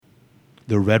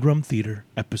The Red Rum Theater,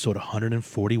 episode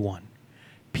 141.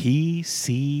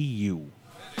 PCU.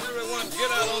 Everyone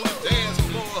get out on the dance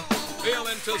floor, feel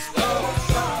into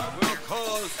stuff. We'll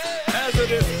cause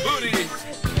hazardous booty.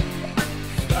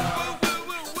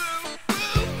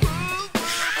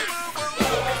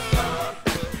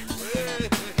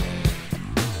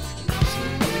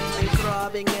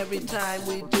 Every time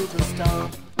we do the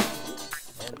stomp.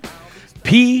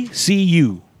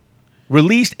 PCU.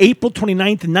 Released April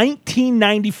 29th,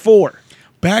 1994.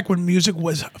 Back when music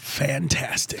was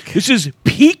fantastic. This is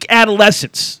peak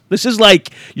adolescence. This is like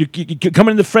you're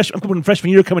coming into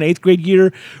freshman year, coming to 8th grade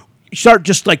year. You start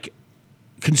just like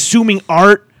consuming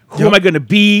art. Who am I going to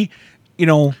be? You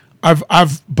know, I've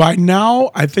by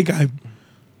now I think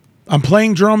I'm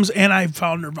playing drums and I've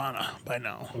found Nirvana by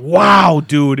now. wow,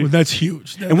 dude. Well, that's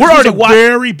huge. And we're already a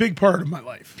very big part of my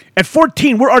life. At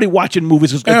 14, we're already watching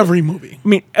movies. Every movie.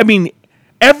 I mean,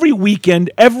 every weekend,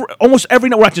 almost every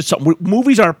night we're watching something.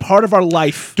 Movies are a part of our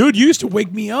life. Dude, you used to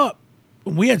wake me up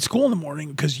when we had school in the morning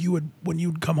because when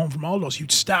you'd come home from Aldo's,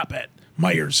 you'd stop at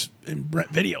Myers and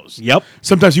Brent Videos. Yep.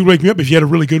 Sometimes you'd wake me up if you had a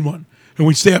really good one. And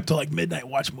we'd stay up till like midnight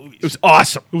and watch movies. It was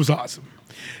awesome. It was awesome.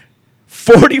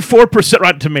 44%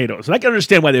 Rotten Tomatoes. And I can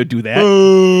understand why they would do that.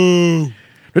 Ooh.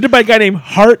 Written by a guy named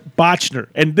Hart Bochner.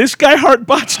 And this guy, Hart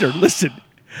Bochner, listen,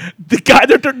 the guy,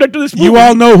 they're doing this movie. You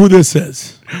all know who this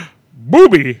is.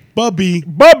 Booby. Bubby.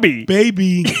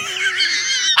 Baby.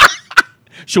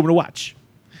 Show me to watch.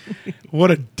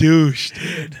 What a douche,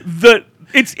 dude.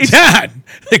 It's Dad,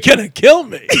 they're gonna kill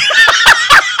me.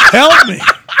 Help me.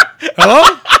 Hello?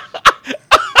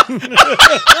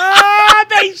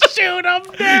 they shoot him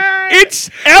there. It's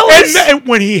Ellis. And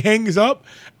when he hangs up,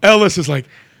 Ellis is like,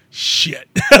 shit.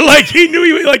 Like he knew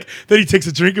he was like, then he takes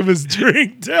a drink of his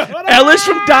drink. Ellis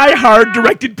from Die Hard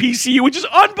directed PCU, which is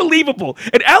unbelievable.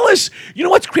 And Ellis, you know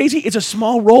what's crazy? It's a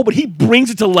small role, but he brings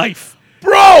it to life.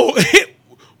 Bro,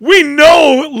 we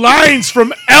know lines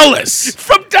from Ellis.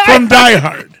 From Die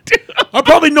Hard. I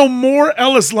probably know more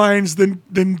Ellis lines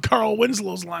than Carl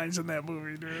Winslow's lines in that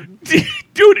movie, dude.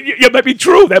 Dude, it might be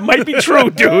true. That might be true,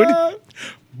 dude.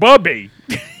 Bubby.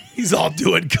 He's all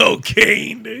doing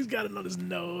cocaine, dude. He's got it on his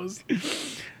nose.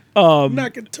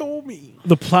 Nakatomi.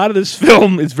 The plot of this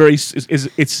film is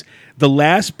it's the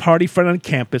last party friend on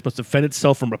campus must defend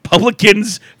itself from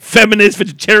Republicans, feminists,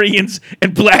 vegetarians,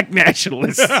 and black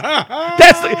nationalists.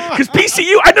 That's because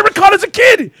PCU I never caught as a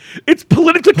kid. It's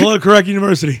politically correct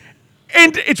university,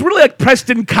 and it's really like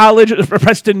Preston College or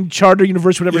Preston Charter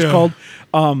University, whatever it's called.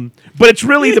 But it's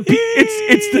really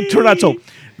it's the turnout. So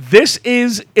this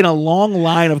is in a long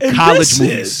line of college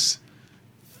movies.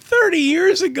 30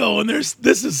 years ago, and this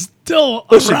is still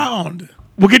around.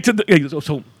 We'll get to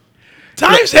the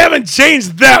times haven't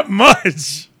changed that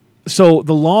much. So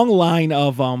the long line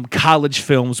of college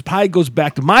films probably goes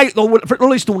back to my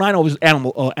earliest one I know was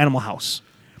Animal House,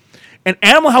 and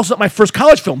Animal House is not my first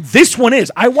college film. This one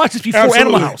is. I watched this before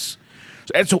Animal House.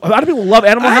 So a lot of people love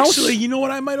Animal House. Actually, you know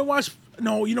what I might have watched?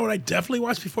 No, you know what I definitely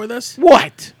watched before this?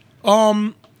 What?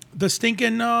 The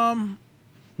stinking not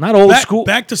old school.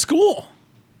 Back to School.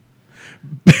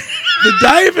 The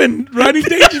diving, Rodney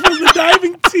Dangerfield, the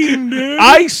diving team, dude.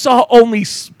 I saw only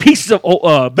pieces of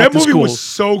Back to School. That movie was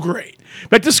so great.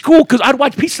 Back to School, because I'd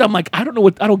watch pieces. I'm like, I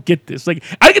don't get this. Like,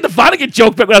 I didn't get the Vonnegut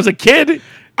joke back when I was a kid.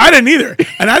 I didn't either,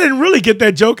 and I didn't really get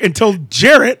that joke until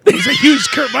Jarrett, who's a huge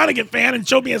Kurt Vonnegut fan, and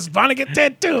showed me his Vonnegut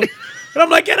tattoo. And I'm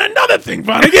like, and another thing,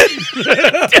 Vonnegut. Dude,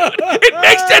 it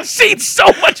makes that scene so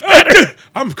much better.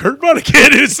 I'm Kurt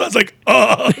Vonnegut, and it sounds like,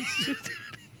 But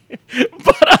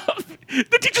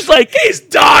the teacher's like, he's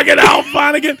dogging out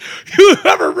Vonnegut.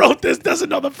 Whoever wrote this doesn't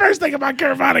know the first thing about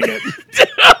Kurt Vonnegut.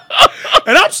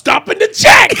 And I'm stopping to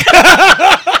check.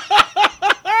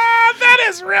 That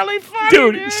is really funny,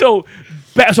 dude. So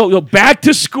Back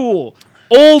to School,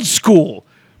 Old School,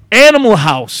 Animal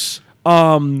House,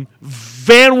 Van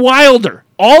Wilder.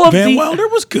 Van Wilder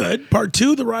was good. Part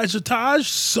 2, The Rise of Taj,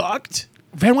 sucked.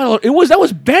 Van Wilder. That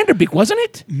was Vanderbeek, wasn't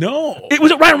it? No.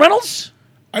 Was it Ryan Reynolds?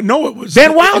 I know it was.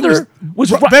 Van Wilder was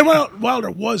Van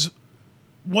Wilder was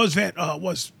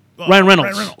Ryan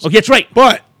Reynolds. Okay, that's right.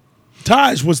 But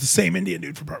Taj was the same Indian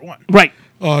dude from Part 1. Right.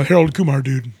 Harold Kumar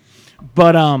dude.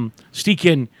 But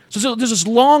Steakin. So there's this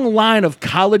long line of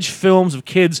college films of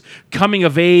kids coming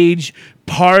of age,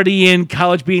 partying,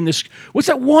 college being this. What's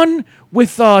that one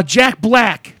with Jack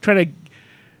Black trying to?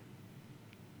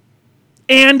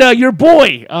 And your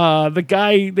boy, the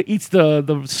guy that eats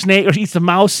the snake or eats the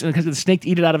mouse, and because the snake to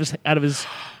eat it out of his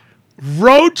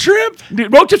Road Trip.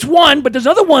 Road Trip's one, but there's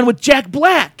another one with Jack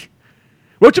Black.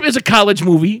 Road Trip is a college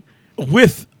movie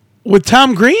with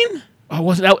Tom Green. I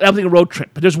wasn't. I was thinking Road Trip,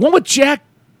 but there's one with Jack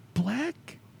Black.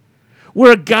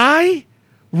 where a guy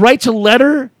writes a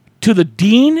letter to the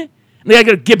dean? And they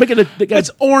got to get back in the That's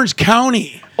Orange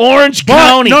County. Orange But-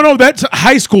 County. No, that's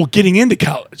high school getting into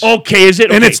college. Okay, is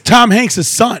it? And Okay. it's Tom Hanks'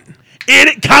 son.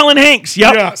 Colin Hanks.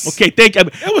 Yep. Yes. Okay, thank you.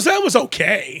 That was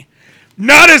okay.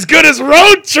 Not as good as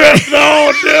Road Trip,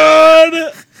 though,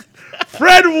 dude.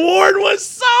 Fred Ward was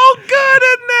so good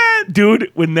in that.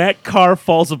 Dude, when that car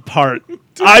falls apart,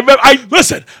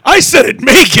 Listen, I said it'd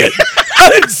make it. I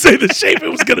didn't say the shape it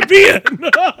was going to be in.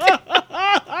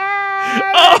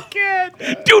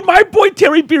 Dude, my boy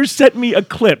Terry Beers sent me a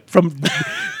clip from.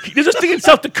 There's this thing in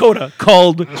South Dakota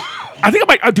called. I think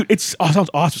I might. Dude, it sounds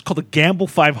awesome. It's called the Gamble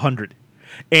 500,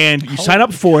 and you sign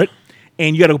up for it,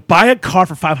 and you got to buy a car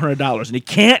for $500, and you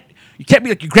can't be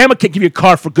like your grandma can't give you a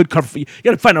car for a good car. You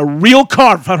got to find a real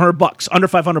car for $500, under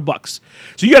 $500.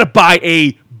 So you got to buy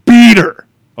a beater.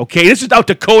 Okay, this is out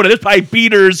Dakota. There's probably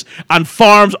beaters on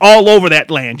farms all over that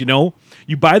land. You know.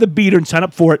 You buy the beater and sign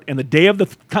up for it, and the day of the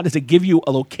contest, they give you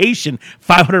a location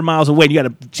 500 miles away, and you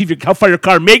got to see how far your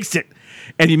car makes it.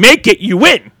 And you make it, you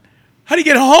win. How do you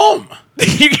get home?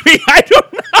 I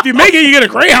don't know. If you make it, you get a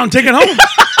Greyhound, take it home.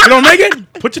 You don't make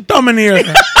it? Put your thumb in the air.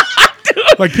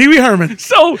 Like Pee Wee Herman.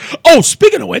 So,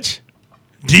 Speaking of which,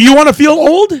 do you want to feel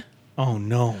old? oh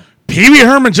no. Pee Wee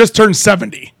Herman just turned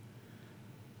 70.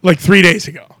 Like 3 days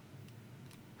ago.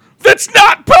 That's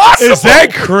not possible. Is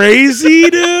that crazy,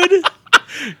 dude?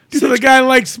 So the guy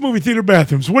likes movie theater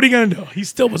bathrooms. What are you going to do? He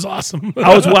still was awesome.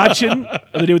 I was watching the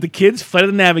other day with the kids, Flight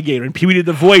of the Navigator, and Pee Wee did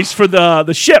the voice for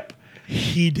the ship.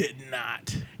 He did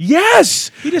not.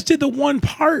 Yes. He just did the one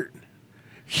part.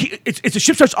 It's the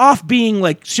ship starts off being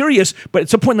like serious, but at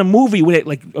some point in the movie when it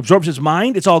like absorbs his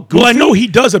mind, it's all goofy. Well, I know he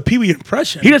does a Pee Wee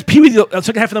impression. He does Pee Wee the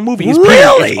second half of the movie. He's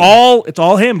Really? It's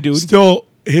all him, dude. Still,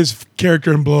 his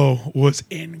character in Blow was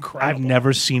incredible. I've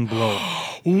never seen Blow.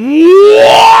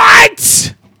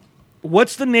 What?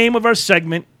 What's the name of our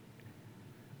segment?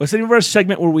 What's the name of our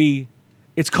segment where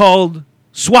it's called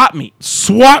Swap Meet.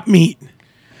 Swap meet.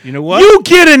 You know what? You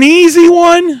get an easy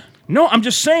one? No, I'm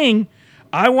just saying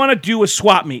I want to do a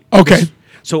swap meet. Okay.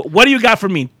 So what do you got for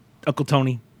me, Uncle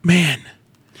Tony? Man.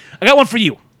 I got one for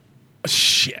you.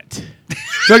 Shit.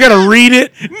 So I got to read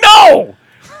it? No!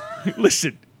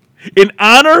 Listen, in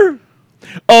honor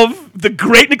of the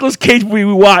great Nicolas Cage movie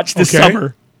we watched this Okay.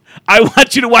 summer, I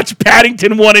want you to watch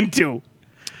Paddington 1 and 2.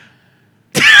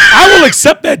 I will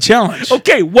accept that challenge.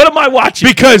 Okay, what am I watching?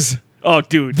 Because Oh,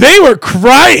 dude. they were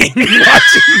crying watching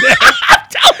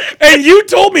that. And you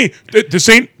told me, this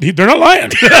ain't, they're not lying.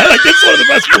 Like, that's one of the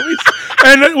best movies.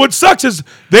 And what sucks is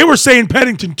they were saying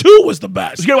Paddington 2 was the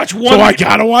best. You gotta watch one. So I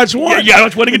got to watch one. Yeah, you gotta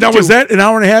watch one and get Now, to was two. that an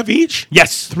hour and a half each?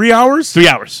 Yes. 3 hours? 3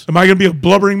 hours. Am I going to be a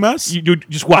blubbering mess? You dude,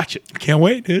 just watch it. Can't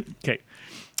wait, dude. Okay.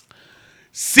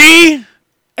 See,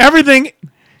 everything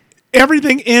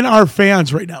in our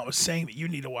fans right now is saying that you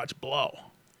need to watch Blow.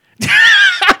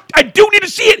 I do need to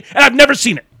see it, and I've never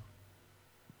seen it.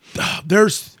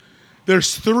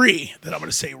 There's 3 that I'm going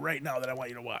to say right now that I want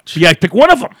you to watch. Yeah, pick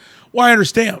one of them. Well, I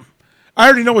understand. I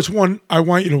already know which one I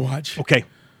want you to watch. Okay.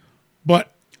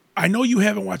 But I know you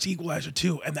haven't watched Equalizer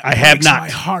 2, and that I have breaks not. my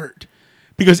heart.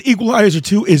 Because Equalizer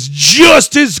 2 is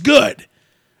just as good.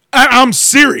 I'm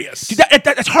serious. Dude,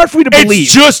 that's hard for me to believe.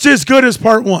 It's just as good as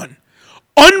part 1.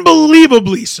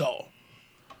 Unbelievably so.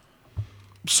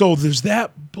 So there's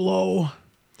that Blow.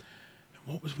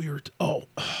 What was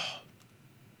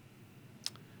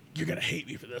you're going to hate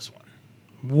me for this one.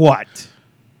 What?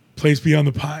 Place Beyond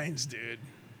the Pines, dude.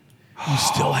 You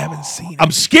still haven't seen it.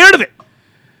 I'm scared of it.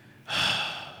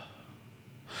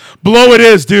 Blow it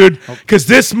is, dude. Because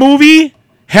this movie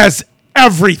has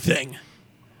everything.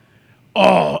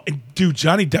 Oh, and dude,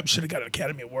 Johnny Depp should have got an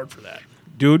Academy Award for that.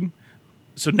 Dude.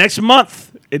 So next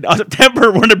month, in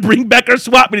September, we're going to bring back our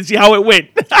swap meet and see how it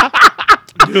went.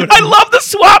 Dude, I love the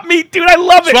swap meet, dude. I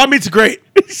love it. Swap Meet's great.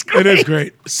 It's great. It is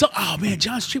great. So, oh man,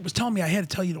 John Street was telling me I had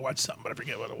to tell you to watch something, but I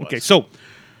forget what it was. Okay, so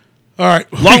all right.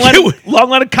 long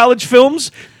line of college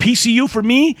films. PCU for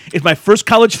me is my first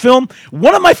college film.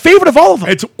 One of my favorite of all of them.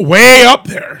 It's way up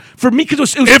there, For me,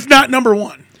 because it was if not number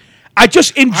 1. I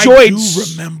just I enjoyed. do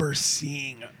remember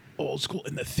seeing Old School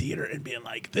in the theater and being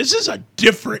like, "This is a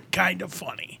different kind of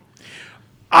funny."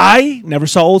 I never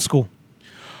saw Old School.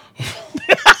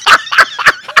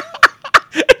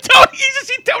 Tony, you just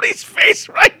see Tony's face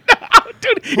right now,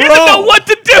 dude. He doesn't know what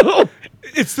to do.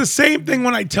 It's the same thing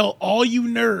when I tell all you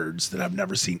nerds that I've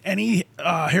never seen any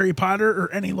Harry Potter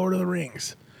or any Lord of the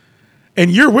Rings.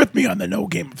 And you're with me on the no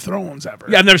Game of Thrones ever.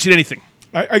 Yeah, I've never seen anything.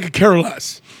 I could care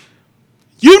less.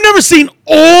 You've never seen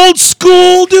Old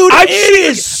School, dude? I've It seen-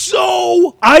 is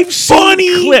so I've funny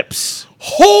seen clips.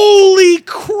 Holy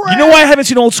crap. You know why I haven't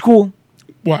seen Old School?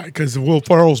 Why? Because of Will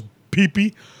Ferrell's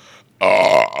pee-pee?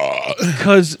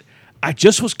 Because I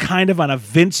just was kind of on a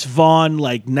Vince Vaughn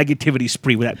like negativity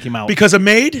spree when that came out. Because of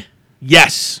Maid?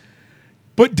 Yes.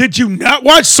 But did you not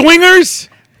watch Swingers?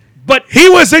 But He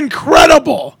was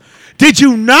incredible. Did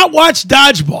you not watch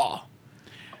Dodgeball?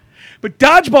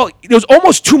 Dodgeball, there was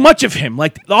almost too much of him.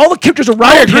 Like all the characters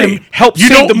around him helped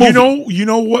save the movie. You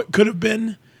know what could have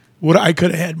been? What I could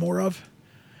have had more of?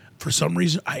 For some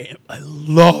reason, I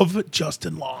love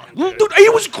Justin Long. Dude, he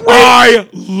was great.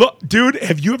 Dude,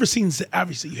 have you ever seen?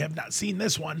 Obviously, you have not seen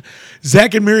this one.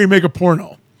 Zach and Mary Make a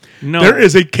Porno. No. There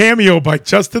is a cameo by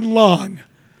Justin Long.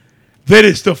 That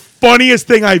is the funniest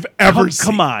thing I've ever seen.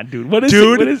 Come on, dude. What is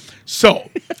Dude, it? What is...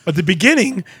 So at the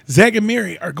beginning, Zach and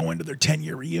Mary are going to their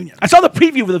 10-year reunion. I saw the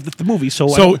preview of the movie,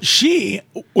 so She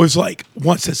was like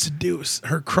wants to seduce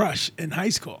her crush in high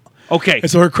school. okay.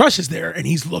 And so her crush is there, and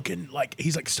he's looking like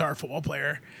he's like a star football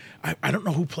player. I don't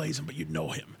know who plays him, but you know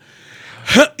him.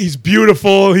 He's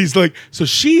beautiful. He's like, so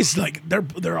she's like,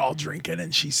 they're all drinking,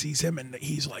 and she sees him, and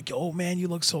he's like, "Oh man, you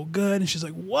look so good." And she's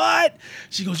like, "What?"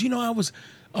 She goes, "I was."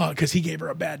 Because he gave her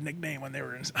a bad nickname when they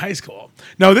were in high school.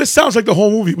 Now, this sounds like the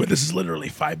whole movie, but this is literally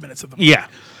 5 minutes of the movie. Yeah.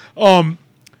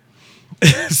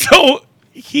 So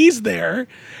he's there,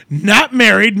 not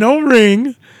married, no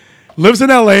ring, lives in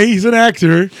L.A., he's an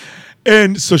actor.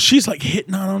 And so she's like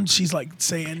hitting on him. She's like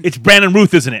saying, It's Brandon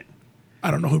Ruth, isn't it?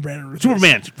 I don't know who Brandon Ruth is.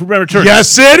 Superman Returns.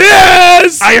 Yes, it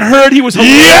is. I heard he was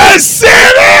hilarious. Yes, it is.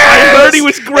 I heard he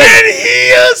was great. And he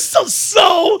is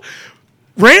so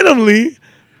randomly.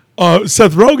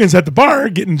 Seth Rogen's at the bar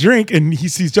getting a drink, and he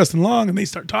sees Justin Long, and they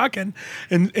start talking.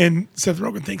 And Seth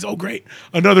Rogen thinks, "Oh, great,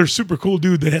 another super cool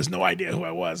dude that has no idea who I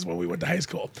was when we went to high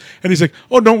school." And he's like,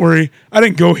 "Oh, don't worry, I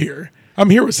didn't go here. I'm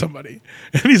here with somebody."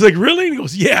 And he's like, "Really?" And he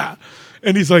goes, "Yeah."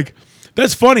 And he's like,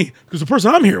 "That's funny because the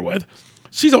person I'm here with,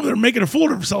 she's over there making a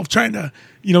fool of herself, trying to,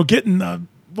 get in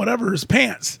his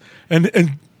pants."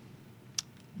 And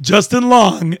Justin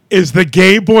Long is the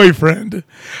gay boyfriend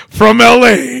from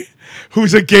L.A.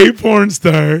 who's a gay porn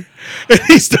star, and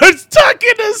he starts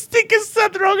talking to stinking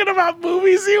Seth Rogen about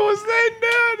movies he was in,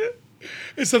 dude.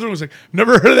 And Seth Rogen was like,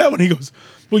 "Never heard of that one." He goes,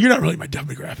 "Well, you're not really my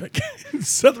demographic." And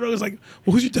Seth Rogen's like,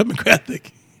 "Well, who's your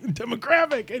demographic?"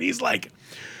 And he's like,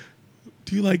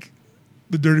 "Do you like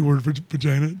the dirty word for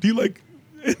vagina? Do you like?"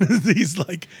 And he's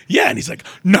like, "Yeah." And he's like,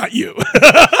 "Not you."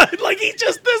 Like he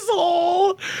just this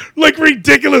whole like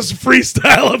ridiculous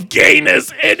freestyle of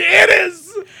gayness, and it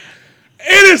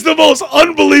is the most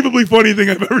unbelievably funny thing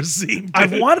I've ever seen.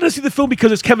 I've wanted to see the film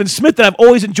because it's Kevin Smith, and I've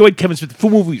always enjoyed Kevin Smith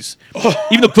movies.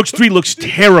 Even though Clerks 3 looks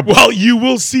terrible. Well, you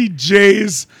will see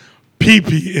Jay's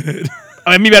pee-pee in it.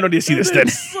 I mean, maybe I don't need to see this then.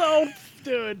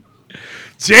 Dude.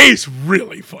 Jay's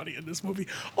really funny in this movie.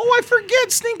 Oh, I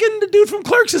forget stinking the dude from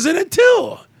Clerks is in it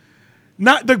too.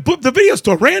 Not the video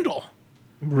store, Randall.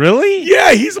 Really?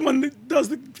 Yeah, he's the one that does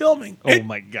the filming. Oh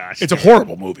my gosh. It's a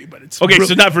horrible movie, but it's okay, really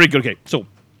so not very good. Okay,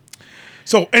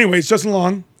 So, anyways, Justin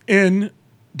Long in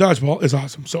Dodgeball is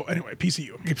awesome. So, anyway,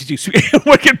 PCU. PCU.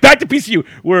 We're getting back to PCU.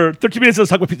 We're 13 minutes.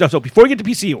 Let's talk about PCU. So, before we get to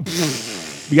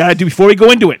PCU, we gotta do before we go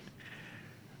into it.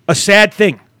 A sad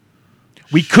thing.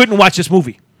 We couldn't watch this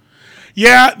movie.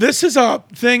 Yeah, this is a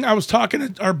thing I was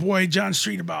talking to our boy John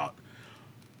Street about.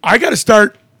 I got to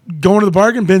start going to the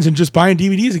bargain bins and just buying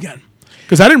DVDs again,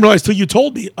 because I didn't realize till you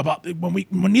told me about it, when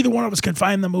neither one of us could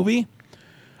find the movie.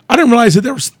 I didn't realize that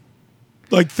there was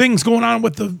like things going on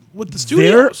with the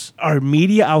studios. There are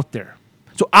media out there.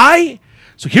 So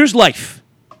here's life.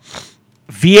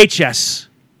 VHS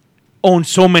owned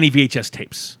so many VHS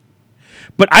tapes,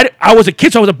 but I was a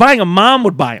kid, so I wasn't buying them. Mom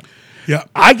would buy them. Yeah.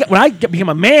 When I became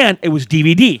a man, it was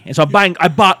DVD, and so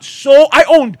I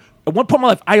owned at one point in my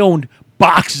life. I owned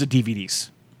boxes of DVDs.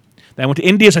 Then I went to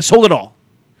India, so I sold it all,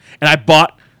 and I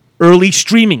bought early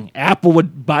streaming. Apple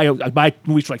would buy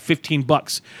movies for like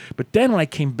 $15. But then when I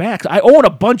came back, I own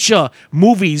a bunch of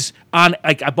movies on.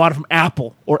 Like I bought it from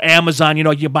Apple or Amazon.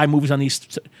 You buy movies on these.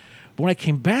 But when I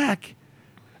came back,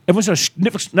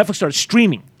 Netflix started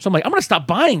streaming. So I'm like, I'm gonna stop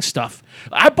buying stuff.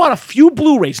 I bought a few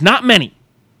Blu-rays, not many.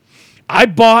 I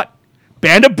bought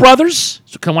Band of Brothers,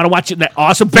 so I want to watch it in that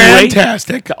awesome Blu-ray.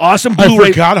 Fantastic. The awesome I Blu-ray.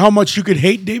 forgot how much you could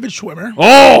hate David Schwimmer.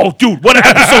 Oh, dude, what an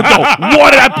episode,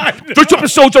 though. Those 2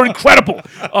 episodes are incredible.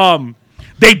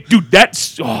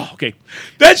 Okay.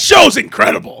 That show's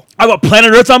incredible. I bought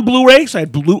Planet Earth on Blu-ray, so I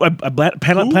had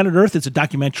Planet Earth. It's a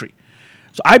documentary.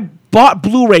 So I bought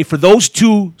Blu-ray for those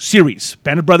two series,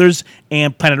 Band of Brothers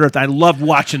and Planet Earth. I loved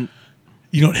watching.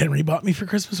 You know what Henry bought me for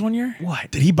Christmas one year?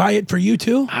 What? Did he buy it for you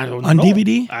too? I don't on know.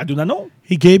 DVD? I do not know.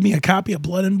 He gave me a copy of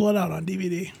Blood In, Blood Out on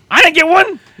DVD. I didn't get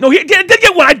one. No, he did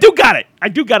get one. I do got it. I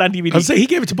do got it on DVD. I'll say he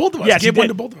gave it to both of us. Yes, he gave he one did.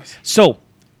 to both of us. So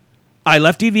I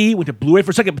left DVD, went to Blu-ray for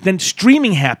a second, but then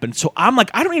streaming happened. So I'm like,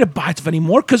 I don't need to buy stuff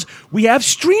anymore because we have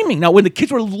streaming. Now, when the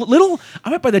kids were little, I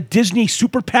went by the Disney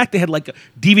Super Pack. They had like a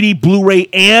DVD, Blu-ray,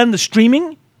 and the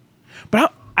streaming.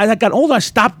 But I got older, I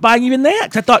stopped buying even that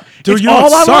because I thought, Dude, it's you know all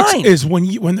what sucks online. is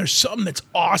when there's something that's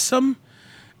awesome,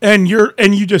 and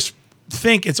you just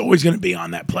think it's always going to be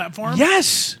on that platform.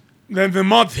 Yes. Then the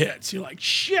month hits, you're like,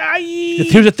 shite.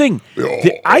 Here's the thing.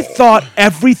 I thought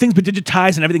everything's been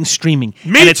digitized and everything's streaming.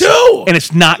 Me and it's, too. And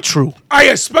it's not true. I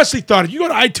especially thought if you go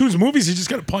to iTunes Movies, you just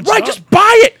got to punch it Right, up. just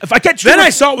buy it. If I can't Then I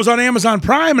saw it was on Amazon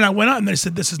Prime, and I went out and they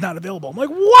said this is not available. I'm like,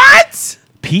 what?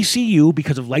 PCU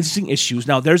because of licensing issues.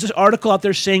 Now, there's this article out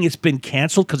there saying it's been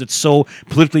canceled because it's so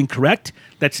politically incorrect.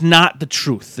 That's not the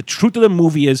truth. The truth of the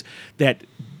movie is that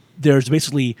there's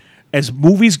basically, as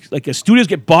movies, like as studios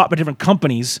get bought by different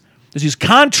companies, there's these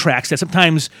contracts that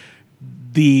sometimes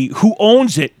the who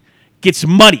owns it gets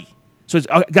muddy. So it's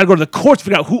got to go to the courts to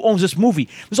figure out who owns this movie.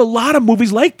 There's a lot of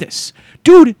movies like this.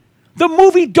 Dude, the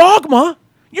movie Dogma,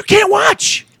 you can't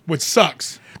watch. Which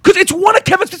sucks. Because it's one of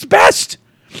Kevin Smith's best.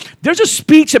 There's a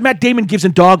speech that Matt Damon gives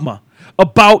in Dogma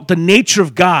about the nature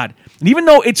of God. And even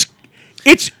though it's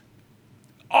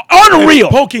unreal.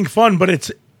 It's poking fun, but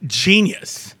it's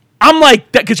genius. I'm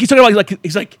like, that because he's talking about,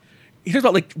 he talks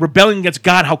about like rebelling against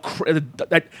God, how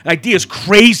that idea is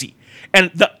crazy.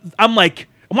 And I'm like,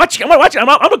 I'm watching, I'm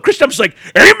a Christian, I'm just like,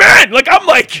 amen. Like, I'm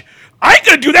like, I ain't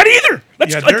going to do that either.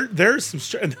 Let's, There's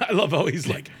some, I love how he's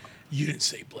like, you didn't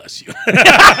say bless you.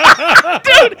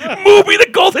 dude, movie The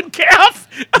Golden Calf.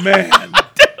 Man.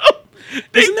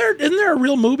 Isn't there a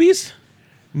real movies?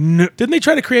 No. Didn't they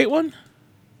try to create one?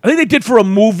 I think they did for a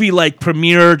movie like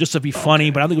premiere just to be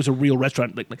funny, but I don't think it was a real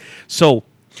restaurant. So,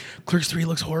 Clerks 3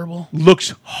 looks horrible.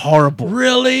 looks horrible.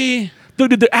 Really?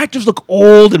 Dude, the actors look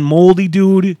old and moldy,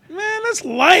 dude. Man, that's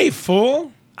life,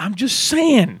 fool. I'm just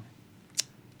saying.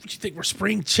 What you think, we're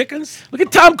spring chickens? Look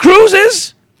at Tom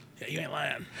Cruise's Yeah, you ain't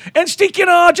lying. and stinking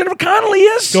Jennifer Connelly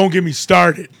is. Don't get me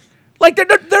started. Like they're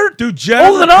Dude, Jennifer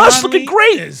older than us, Connelly looking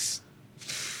great. Is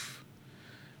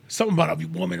something about a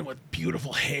woman with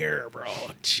beautiful hair, bro.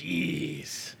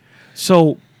 Jeez.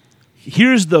 So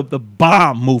here's the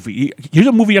bomb movie. Here's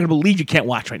a movie you're not gonna believe you can't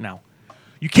watch right now.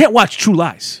 You can't watch True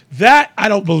Lies. That I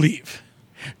don't believe.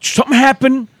 Something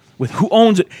happened with who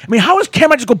owns it. I mean, how does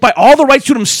Cameron just go buy all the rights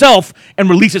to it himself and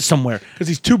release it somewhere? Because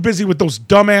he's too busy with those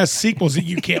dumbass sequels that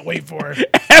you can't wait for.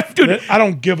 Dude, That I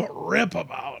don't give a rip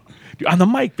about. on the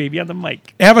mic, baby, on the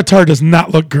mic. Avatar does not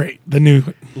look great. The new.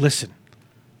 Listen,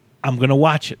 I'm gonna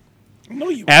watch it. No,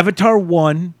 you. Avatar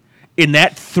 1 in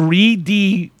that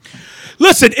 3D.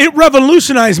 Listen, it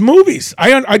revolutionized movies.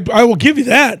 I will give you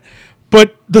that.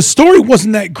 But the story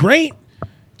wasn't that great.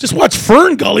 Just watch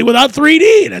Fern Gully without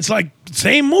 3D, and it's like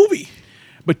same movie.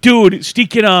 But dude,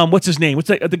 Stinking, what's his name? What's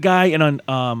the guy in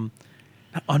not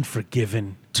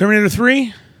Unforgiven? Terminator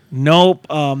 3 Nope.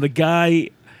 The guy.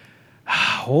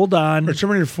 Hold on. or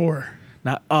Terminator 4?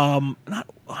 Not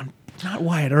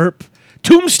Wyatt Earp.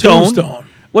 Tombstone. Tombstone.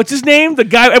 What's his name? The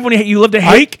guy everyone you love to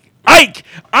hate.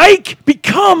 Ike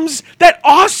becomes that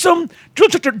awesome drill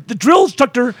instructor. The drill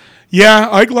instructor. Yeah,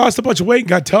 Ike lost a bunch of weight and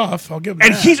got tough. I'll give him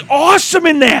And that. he's awesome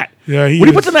in that. Yeah, he When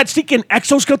he is. puts on that stinking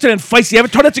exoskeleton and fights the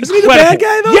Avatar, that's he incredible. the bad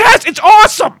guy, though? Yes, it's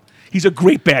awesome. He's a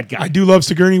great bad guy. I do love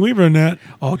Sigourney Weaver in that.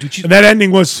 Oh, dude, she's And that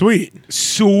ending was sweet.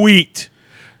 sweet.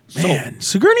 Man,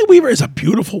 Sigourney Weaver is a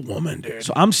beautiful woman, dude.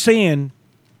 So I'm saying,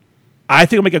 I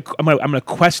think I'm gonna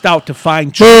quest out to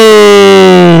find.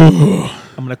 I'm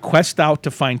gonna quest out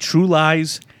to find True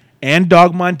Lies and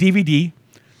Dogma on DVD.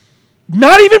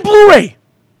 Not even Blu-ray.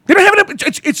 They don't have it.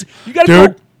 It's you gotta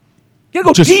Dude, go. You gotta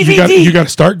go Just DVD you got to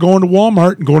start going to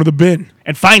Walmart and going to the bin.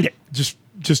 and find it. Just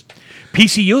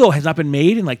PCU though has not been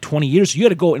made in like 20 years. So you got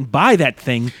to go and buy that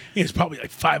thing. it's probably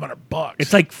like $500.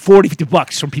 It's like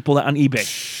 $40-$50 from people on eBay.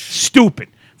 Stupid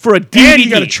for a DVD and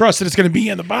you got to trust that it's going to be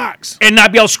in the box. and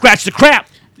not be able to scratch the crap.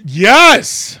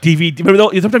 Yes. DVD. Remember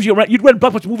though, sometimes you'd rent a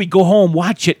blockbuster movie, go home,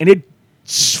 watch it, and it'd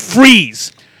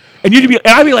freeze, and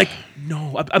I'd be like,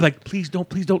 no, I'm like, please don't,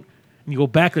 and you go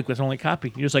back like that's the only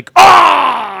copy. You're just like,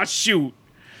 ah, shoot.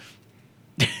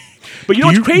 But you know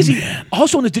what's crazy? Man.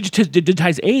 Also in this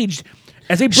digitized age,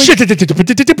 as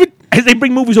they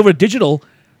bring movies over to digital,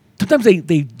 sometimes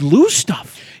they lose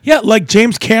stuff. Yeah, like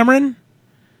James Cameron,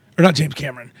 or not James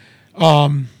Cameron,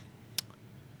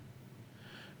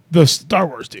 the Star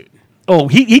Wars dude. Oh,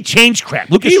 he changed crap.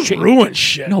 Lucas He changed. ruined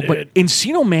shit. No, dude. but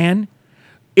Encino Man,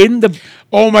 the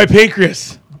my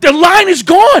pancreas. line is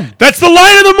gone. That's the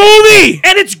line of the movie.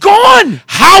 And it's gone.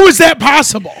 How is that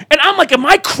possible, And I'm like, am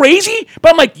I crazy?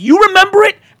 But I'm like, you remember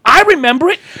it? I remember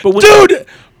it. But when, dude?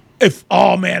 If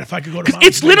I could go to,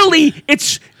 it's literally,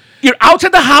 it's You're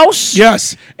outside the house.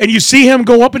 Yes, and you see him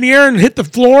go up in the air and hit the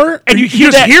floor, And you hear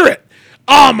just that- hear it.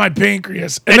 Oh, my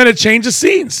pancreas! And then it changes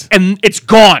scenes. And it's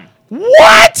gone.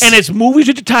 What? And as movies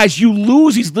digitize, you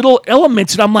lose these little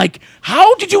elements. And I'm like,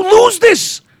 how did you lose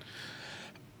this?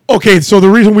 Okay, so the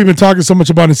reason we've been talking so much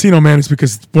about Encino Man is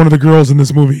because one of the girls in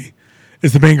this movie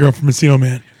is the main girl from Encino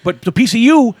Man. But the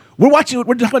PCU, we're talking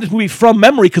about this movie from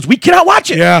memory because we cannot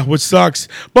watch it. Yeah, which sucks.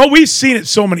 But we've seen it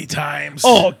so many times.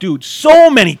 Oh, dude, so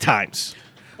many times.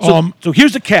 So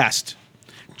here's the cast.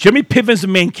 Jeremy Piven's the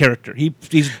main character.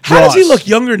 He's how does he draws. look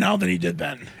younger now than he did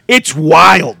then? It's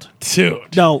wild.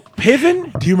 Dude. Now,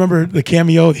 Piven? Do you remember the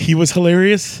cameo? He was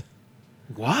hilarious.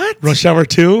 What? Rush Hour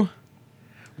 2.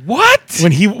 What?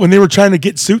 When they were trying to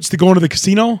get suits to go into the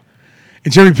casino,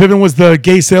 and Jeremy Piven was the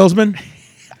gay salesman.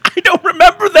 I don't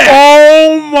remember that.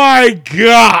 Oh my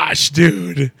gosh,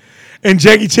 dude! And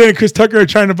Jackie Chan and Chris Tucker are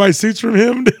trying to buy suits from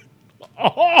him.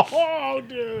 Oh,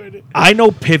 dude! I know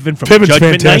Piven from Piven's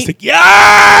Judgment fantastic. Night.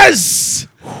 Yes.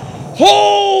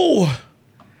 Oh,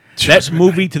 That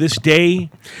movie to this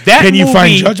day. That can you movie,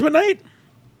 find Judgment Night?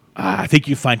 I think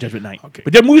you find Judgment Night. Okay.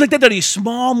 But there are movies like that. There are these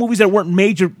small movies that weren't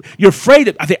major. You're afraid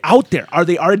that are they out there? Are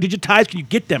they digitized? Can you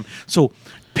get them? So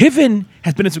Piven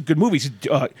has been in some good movies.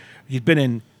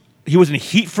 He was in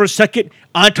Heat for a second.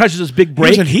 Entourage is his big He break.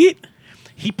 was in Heat.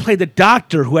 He played the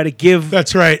doctor who had to give.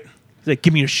 That's right. He's like,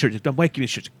 give me your shirt. My wife, give me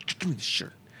the shirt. Give me the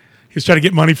shirt. He was trying to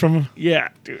get money from him. Yeah,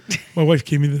 dude. My wife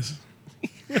gave me this.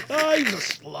 Oh, he's a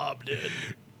slob, dude.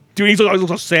 Dude, he's always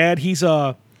so sad. He's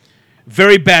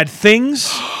Very Bad Things.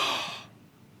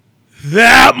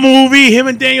 That movie, him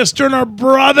and Daniel Stern are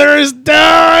brothers,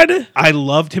 dude. I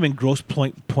loved him in Gross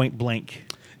Point Blank.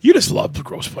 You just love the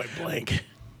Gross Point Blank.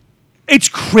 It's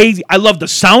crazy. I love the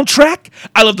soundtrack.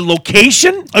 I love the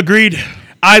location. Agreed.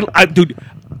 Dude,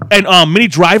 and Minnie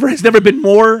Driver has never been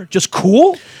more just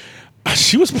cool.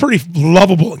 She was pretty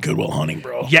lovable in Good Will Hunting,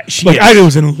 bro. Yeah, she like is. I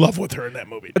was in love with her in that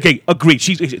movie. Dude. Okay, agreed.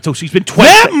 She's been 20.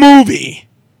 That movie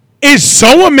is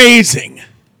so amazing.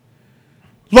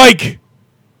 Like,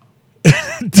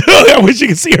 dude, I wish you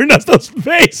could see Ernesto's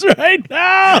face right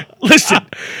now. Listen,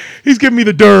 He's giving me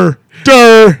the Durr.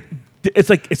 it's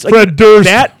like Fred Durst.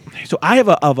 that. So I have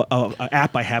a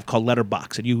app I have called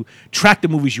Letterboxd, and you track the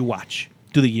movies you watch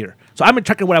through the year. So I've been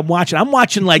tracking what I'm watching. I'm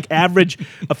watching like average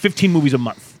of 15 movies a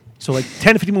month. So like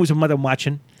 10 to 15 movies a month I'm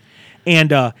watching.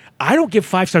 And I don't give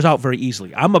 5 stars out very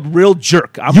easily. I'm a real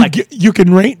jerk. I'm You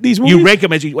can rate these movies? you rank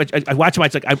them as you. I watch them.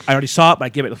 It's like I already saw it, but I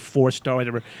give it a 4-star,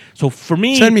 whatever. So for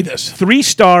me, Send me this. 3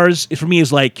 stars is for me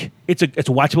is like it's a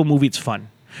watchable movie. It's fun.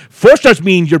 4 stars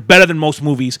means you're better than most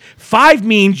movies. 5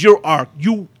 means you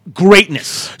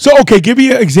greatness. So, okay, give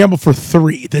me an example for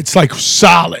 3 that's like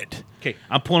solid. Okay,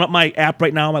 I'm pulling up my app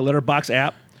right now, my Letterboxd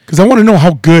app. Because I want to know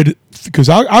how good, because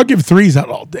I'll give 3s out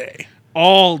all day.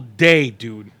 All day,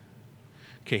 dude.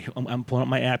 Okay, I'm pulling up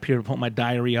my app here to pull my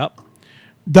diary up.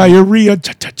 Diarrhea,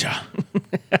 cha-cha-cha.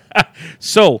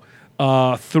 So,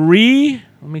 3.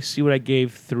 Let me see what I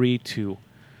gave 3 to.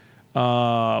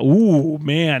 Ooh,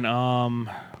 man.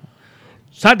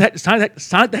 Sonic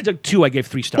the Hedgehog 2, I gave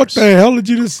 3 stars. What the hell did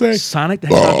you just say? Sonic the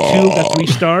Hedgehog 2 got 3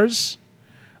 stars.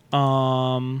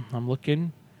 I'm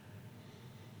looking.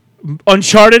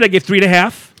 Uncharted, I gave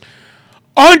 3.5.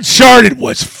 Uncharted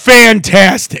was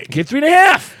fantastic. Gave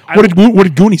 3.5. What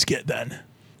did Goonies get then?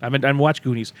 I haven't watched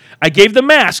Goonies. I gave The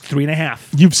Mask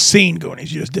 3.5. You've seen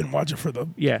Goonies, you just didn't watch it for the...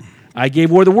 Yeah. I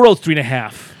gave War of the Worlds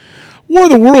 3.5. War of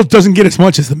the Worlds doesn't get as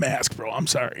much as The Mask, bro. I'm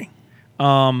sorry.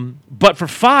 But for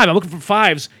 5, I'm looking for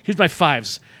 5s. Here's my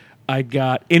 5s. I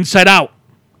got Inside Out.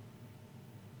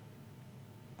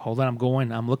 Hold on,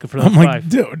 I'm looking for that I'm 5. like,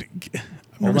 dude,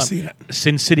 I've never Hold on. seen it.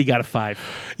 Sin City got a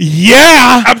 5.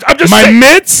 Yeah! I'm just My saying.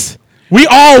 mitts, we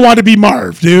all want to be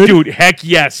Marv, dude. Dude, heck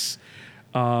yes.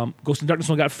 Ghost in Darkness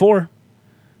one got 4.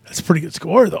 That's a pretty good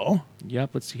score, though.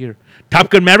 Yep, let's see here. Top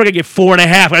Gun Maverick, I gave 4.5.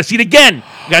 I gotta see it again.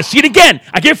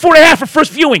 I gave 4.5 for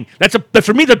first viewing. That's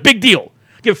for me the big deal.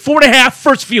 I give 4.5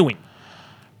 first viewing.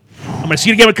 I'm gonna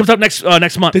see it again when it comes out next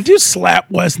month. Did you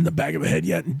slap Wes in the back of the head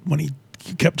yet when he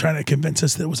kept trying to convince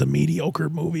us that it was a mediocre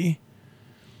movie?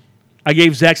 I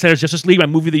gave Zack Snyder's Justice League, my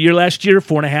movie of the year last year,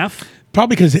 4.5.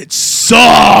 Probably because it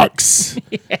sucks.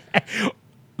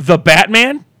 The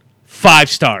Batman, 5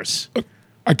 stars.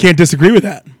 I can't disagree with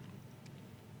that.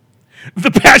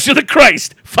 The Passion of the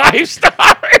Christ, 5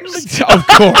 stars. Of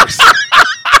course.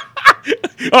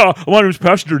 Oh, my name is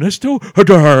Pastor Ernesto.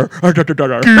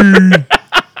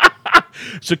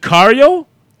 Sicario,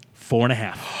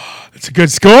 4.5. It's a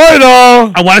good score,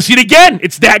 though. I want to see it again.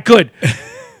 It's that good.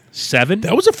 7.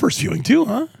 That was a first viewing, too,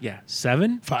 huh? Yeah,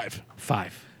 7. 5.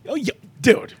 5. Oh, yeah.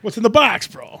 Dude, what's in the box,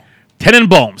 bro?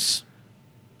 Tenenbaums,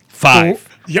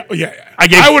 5. Yeah.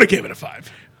 I would have given it a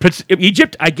 5. Prince of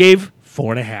Egypt, I gave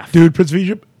 4.5. Dude, Prince of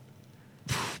Egypt.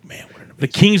 Man, what an amazing. The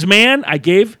King's Man, I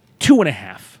gave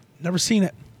 2.5. Never seen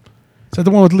it. Is that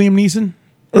the one with Liam Neeson?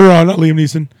 Or not Liam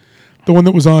Neeson. The one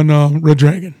that was on Red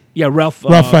Dragon. Yeah, Ralph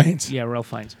Fiennes. Yeah, Ralph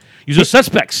Fiennes. Usual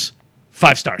Suspects,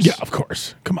 5 stars. Yeah, of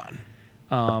course. Come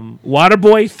on.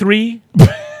 Waterboy, 3.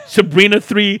 Sabrina,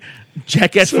 3.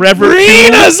 Jackass Forever, 2.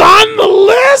 Sabrina's on the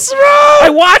list, bro. I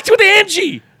watched with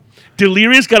Angie.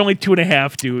 Delirious got only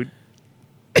 2.5, dude.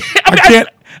 I can't.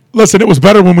 Listen, it was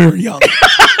better when we were young.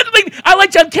 I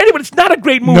like John Candy, but it's not a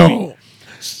great movie. No.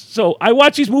 So I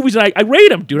watch these movies and I rate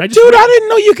them, dude. I didn't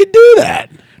know you could do that.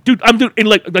 Dude, I'm doing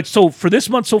like so for this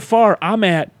month so far, I'm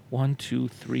at 1, 2,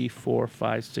 3, 4,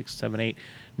 5, 6, 7, 8,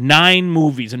 9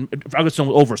 movies, and August is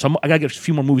over. So I gotta get a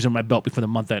few more movies on my belt before the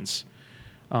month ends.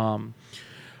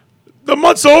 The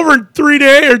month's over in 3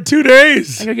 days or 2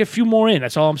 days. I gotta get a few more in.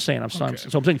 That's all I'm saying. So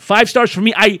I'm saying 5 stars for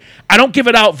me. I don't give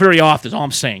it out very often. Is all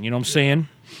I'm saying. You know what I'm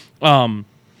saying?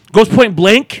 Goes Point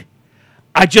Blank.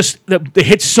 They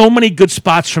hit so many good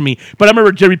spots for me. But I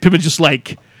remember Jerry Piven just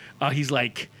like, he's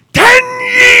like 10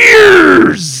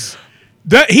 years.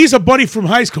 He's a buddy from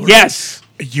high school. Right? Yes.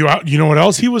 You know what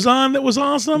else he was on that was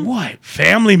awesome? What?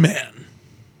 Family Man.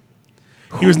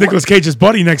 He was Nicolas Cage's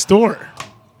buddy next door.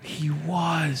 He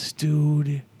was,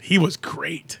 dude. He was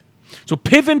great. So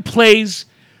Piven plays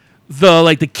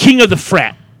the king of the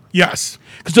frat. Yes.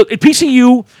 Because at PCU,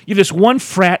 you have this one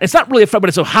frat. It's not really a frat, but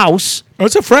it's a house. Oh,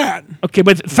 it's a frat. Okay,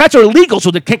 but frats are illegal,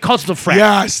 so they can't call it a frat.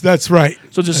 Yes, that's right.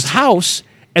 So there's this house,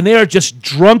 and they are just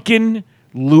drunken,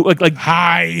 like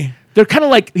high. They're kind of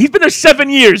like, he's been there 7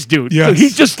 years, dude. Yes. So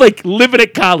he's just like living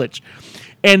at college.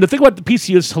 And the thing about the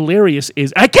PCU is hilarious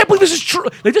is, I can't believe this is true.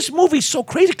 Like, this movie's so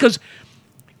crazy because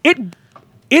it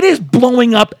is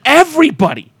blowing up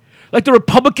everybody. Like, the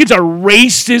Republicans are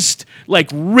racist, like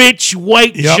rich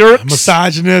white jerks.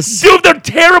 Misogynist. Dude, they're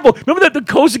terrible. Remember that the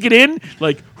codes that get in?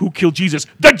 Like, who killed Jesus?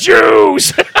 The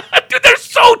Jews! Dude, they're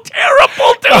so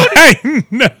terrible, dude. I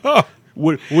know.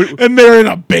 What, and they're in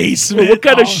a basement. what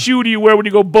kind of shoe do you wear when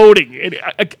you go boating? And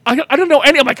I don't know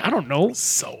any. I'm like, I don't know.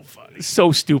 So funny.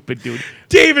 So stupid, dude.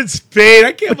 David Spade.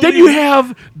 I can't But then you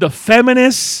have the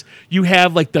feminists. You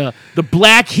have like the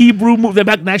Black Hebrew movement, the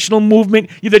Black National Movement.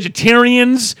 You have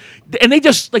vegetarians, and they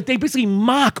basically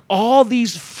mock all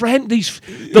these the left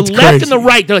crazy. and the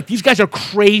right. They're like, these guys are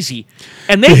crazy,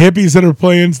 and the hippies that are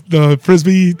playing the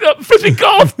frisbee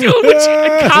golf, dude. Which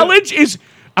in college is.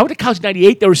 I went to college in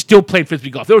 '98. They were still playing frisbee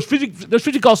golf. There was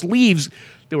frisbee golf leagues.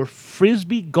 There were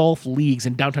frisbee golf leagues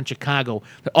in downtown Chicago.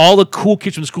 All the cool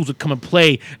kids from the schools would come and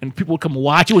play, and people would come and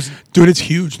watch. Dude, it's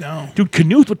huge now. Dude,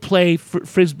 Knuth would play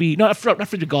frisbee. No, not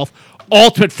frisbee golf.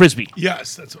 Ultimate frisbee.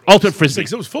 Yes, that's what Ultimate frisbee.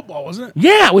 It was football, wasn't it?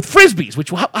 Yeah, with frisbees. Which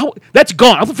how that's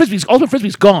gone. Ultimate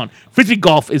frisbee's gone. Frisbee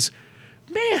golf is,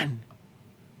 man.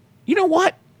 You know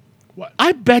what? What?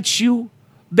 I bet you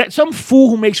that some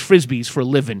fool who makes frisbees for a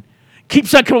living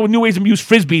keeps on coming up with new ways to use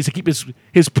frisbees to keep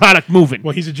his product moving.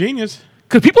 Well, he's a genius.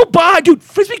 Because people buy, dude,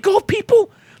 frisbee golf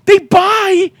people, they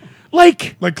buy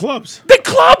like clubs. The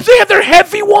clubs, they have their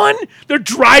heavy one, their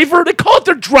driver, they call it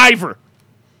their driver.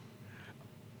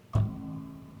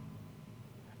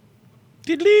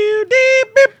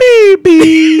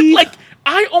 Like,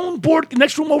 I own the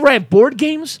next room over, I have board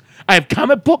games, I have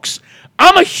comic books.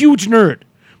 I'm a huge nerd.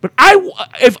 But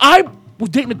if I was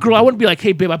dating a girl, I wouldn't be like,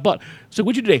 hey, babe, so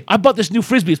what'd you do today? I bought this new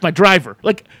frisbee. It's my driver.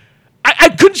 Like, I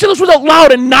couldn't say those words out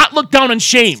loud and not look down in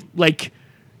shame. Like,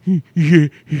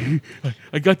 I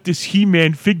got this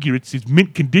He-Man figure. It's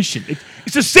mint condition.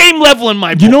 It's the same level in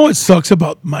my book. You know what sucks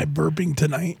about my burping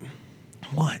tonight?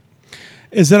 What?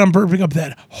 Is that I'm burping up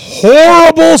that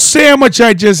horrible sandwich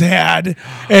I just had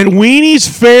at Weenie's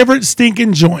favorite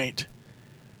stinking joint.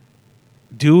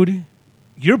 Dude,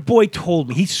 your boy told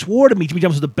me, he swore to me Jimmy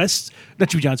John's was the best, not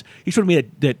Jimmy John's, he swore to me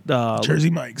that Jersey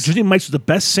Mike's. Jersey Mike's was the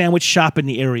best sandwich shop in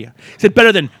the area. He said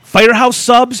better than Firehouse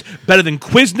Subs, better than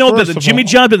Quizno, better than Jimmy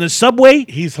John's, better than Subway.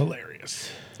 He's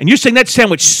hilarious. And you're saying that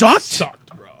sandwich sucked?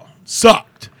 Sucked, bro.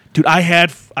 Sucked. Dude, I had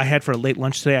for a late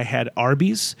lunch today, I had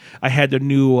Arby's. I had their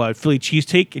new Philly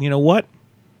cheesesteak, and you know what?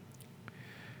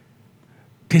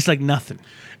 Tastes like nothing.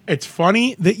 It's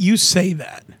funny that you say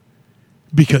that.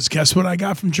 Because guess what I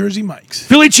got from Jersey Mike's?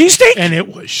 Philly cheesesteak? And it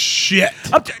was shit.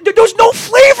 There was no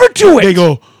flavor to it. They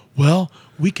go, well,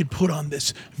 we could put on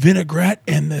this vinaigrette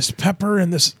and this pepper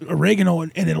and this oregano,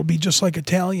 and it'll be just like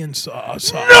Italian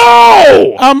sauce.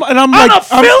 No! I'm like,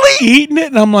 Philly? I'm eating it,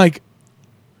 and I'm like,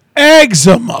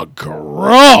 eczema,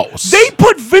 gross. They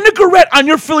put vinaigrette on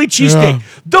your Philly cheesesteak.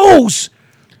 Yeah.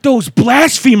 Those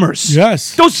blasphemers.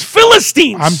 Yes. Those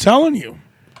Philistines. I'm telling you.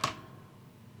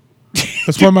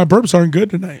 That's why my burps aren't good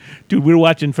tonight. Dude, we were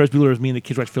watching Ferris Bueller. Me and the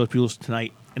kids watch Ferris Bueller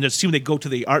tonight. And there's a scene when they go to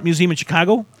the art museum in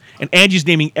Chicago. And Angie's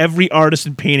naming every artist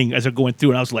and painting as they're going through.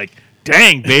 And I was like,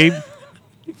 dang, babe.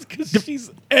 Because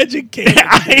she's educated.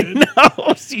 I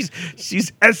know. She's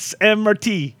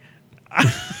SMRT.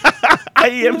 I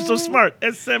am so smart.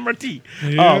 SMRT.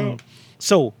 Yeah.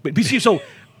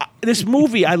 This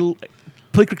movie,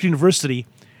 Politically University,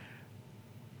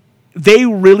 they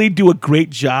really do a great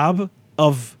job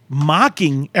of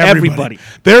mocking everybody.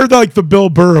 They're like the Bill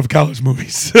Burr of college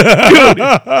movies.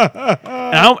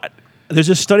 Now, there's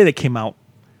a study that came out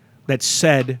that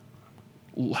said,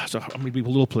 so I'm going to be a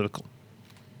little political.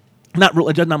 Not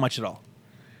much at all.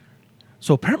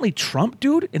 So apparently Trump,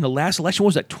 dude, in the last election, what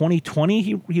was that, 2020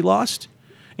 he lost?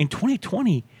 In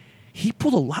 2020, he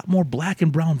pulled a lot more black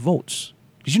and brown votes.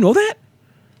 Did you know that?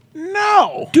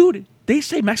 No. Dude, they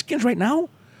say Mexicans right now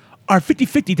are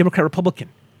 50-50 Democrat-Republican.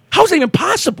 How is that even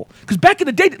possible? Because back in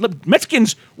the day,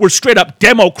 Mexicans were straight up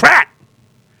Democrat.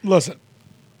 Listen.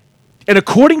 And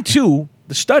according to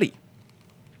the study,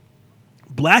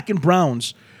 black and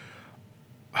browns,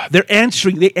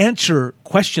 they answer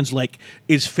questions like,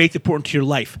 is faith important to your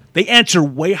life? They answer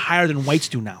way higher than whites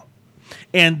do now.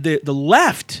 And the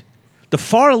left, the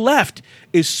far left,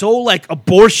 is so like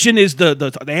abortion is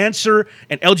the answer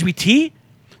and LGBT.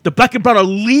 The black and brown are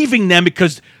leaving them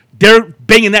because they're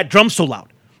banging that drum so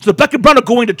loud. So the black and brown are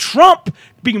going to Trump,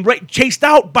 being chased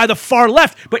out by the far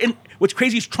left. But what's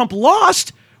crazy is Trump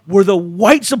lost were the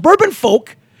white suburban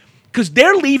folk because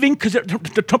they're leaving because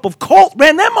the Trump of cult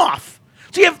ran them off.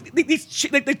 So you have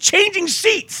they're changing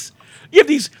seats. You have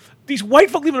these white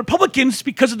folk leaving the Republicans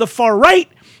because of the far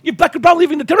right. You have black and brown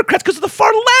leaving the Democrats because of the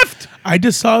far left. I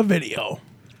just saw a video,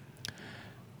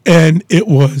 and it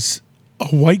was a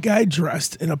white guy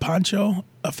dressed in a poncho,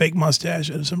 a fake mustache,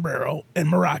 and a sombrero, and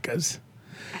maracas.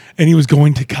 And he was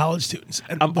going to college students.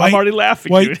 And I'm already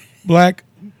laughing, White, dude. black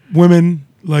women,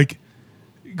 like,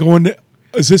 going to,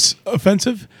 is this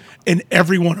offensive? And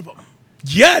every one of them.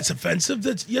 Yeah, it's offensive.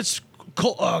 Yes,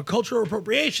 cultural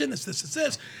appropriation. It's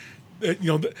this.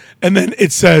 And then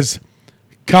it says,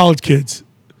 college kids,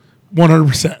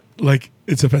 100%. Like,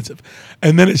 it's offensive.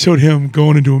 And then it showed him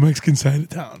going into a Mexican side of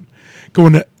town.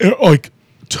 Going to, like,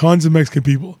 tons of Mexican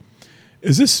people.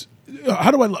 Is this,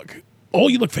 how do I look? Oh,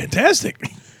 you look fantastic.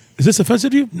 Is this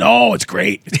offensive to you? No, it's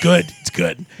great. It's good. It's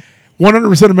good.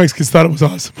 100% of Mexicans thought it was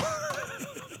awesome.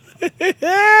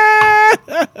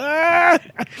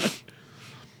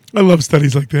 I love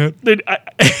studies like that.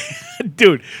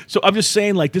 Dude, so I'm just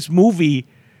saying, like, this movie,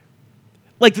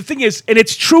 like, the thing is, and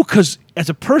it's true because as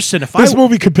a person, this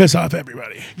movie could piss off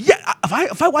everybody. Yeah,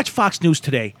 if I watch Fox News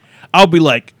today, I'll be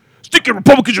like, stinking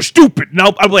Republicans are stupid. And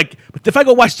I'm like, but if I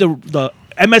go watch the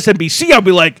MSNBC, I'll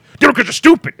be like, Democrats are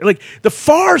stupid. Like, the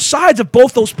far sides of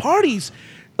both those parties,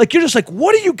 like, you're just like,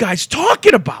 what are you guys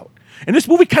talking about? And this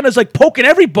movie kind of is like poking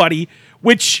everybody,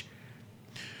 which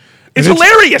is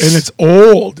hilarious. And it's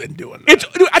old and doing that.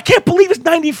 Dude, I can't believe it's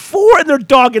 94 and they're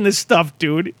dogging this stuff,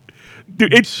 dude.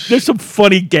 Dude, there's some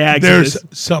funny gags. There's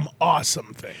some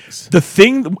awesome things. The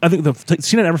thing, I think the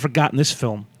scene I never forgot in this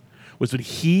film was when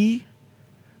he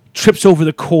trips over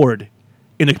the cord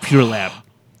in the computer lab.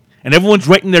 And everyone's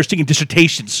writing their singing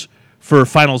dissertations for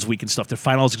finals week and stuff, their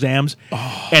finals exams.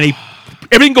 And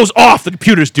everything goes off the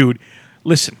computers, dude.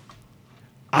 Listen,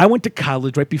 I went to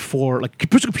college right before, like,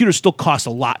 personal computers still cost a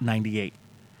lot in 98.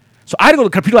 So I had to go to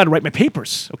the computer lab to write my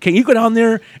papers. Okay, you go down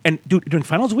there and during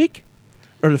finals week,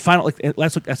 or the final, like,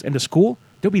 last end of school,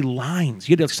 there'll be lines.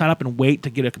 You had to sign up and wait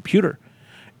to get a computer.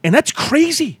 And that's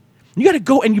crazy. You got to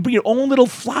go and you bring your own little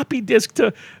floppy disk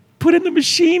to put in the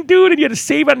machine, dude, and you had to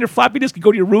save it on your floppy disk and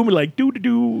go to your room and like,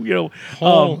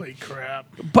 Holy crap.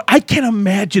 But I can't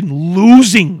imagine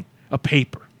losing a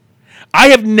paper. I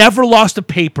have never lost a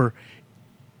paper.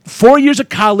 4 years of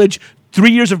college,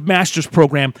 3 years of master's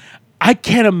program. I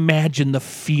can't imagine the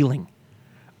feeling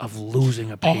of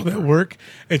losing a paper. All that work.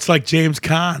 It's like James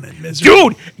Caan and Misery.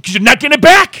 Dude, because you're not getting it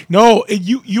back. No,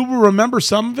 you will remember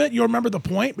some of it. You'll remember the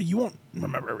point, but you won't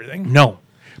remember everything. No.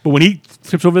 But when he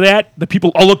trips over that, the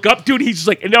people all look up, dude. He's just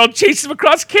like, and they'll chase him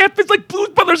across campus like Blues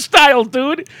Brothers style,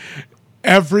 dude.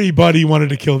 Everybody wanted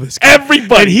to kill this guy.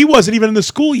 Everybody. And he wasn't even in the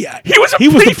school yet. He was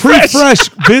the pre-fresh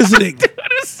visiting. Dude,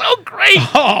 it was so great.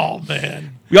 Oh,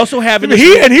 man. We also have...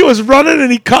 He was running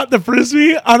and he caught the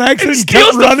Frisbee on accident and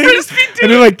kept running. Frisbee,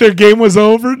 and then, like, their game was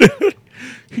over, dude.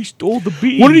 He stole the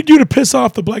bean. What did he do to piss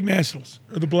off the Black Nationals?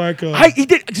 Or the Black... He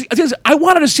did. I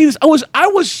wanted to see this. I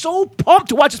was so pumped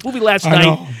to watch this movie last night.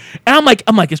 Know. And I'm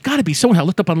like, it's got to be someone I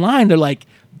looked up online. They're like,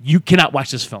 you cannot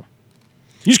watch this film.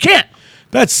 You just can't.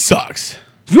 That sucks.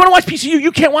 If you want to watch PCU,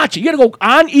 you can't watch it. You got to go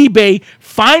on eBay,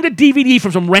 find a DVD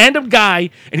from some random guy,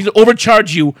 and he's going to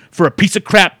overcharge you for a piece of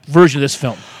crap version of this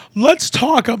film. Let's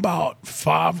talk about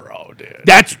Favreau, dude.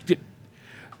 That's... you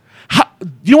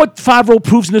know what Favreau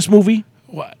proves in this movie?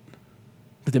 What?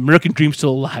 That the American dream's still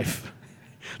alive.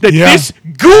 That Yeah. this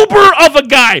goober of a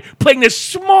guy playing this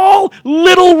small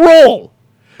little role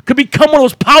could become one of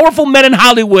those powerful men in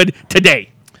Hollywood today.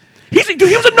 He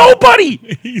was a nobody.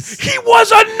 He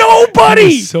was a nobody.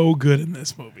 He's so good in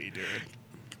this movie, dude.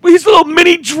 With his little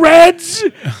mini dreads,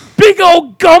 big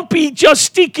old gumpy, just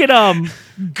stinking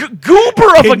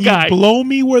goober of Can a guy. you blow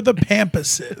me where the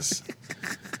pampas is?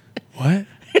 What?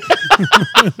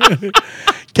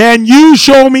 Can you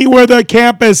show me where the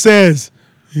campus is?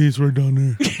 He's right down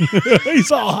there.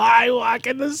 He's all high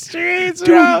walking the streets,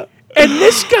 bro. And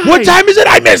this guy. What time is it?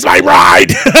 I missed my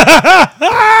ride. He's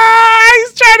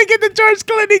trying to get the George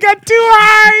Clooney. He got too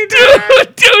high.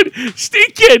 Dude,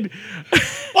 stinking.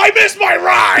 I missed my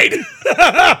ride.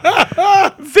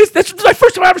 That's my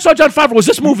first time I ever saw John Favreau was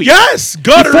this movie. Yes,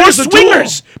 Gutter Before is a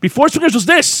Swingers. Before Swingers was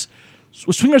this.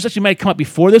 Well, Swingers actually might come out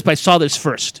before this, but I saw this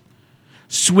first.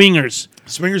 Swingers. tool.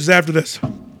 Swingers is after this.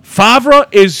 Favreau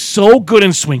is so good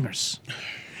in Swingers.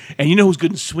 And you know who's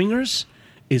good in Swingers?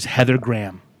 Is Heather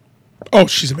Graham. Oh,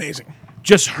 she's amazing.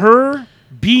 Just her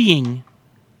being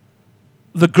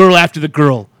the girl after the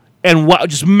girl. And what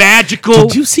just magical.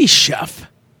 Did you see Chef?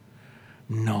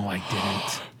 No, I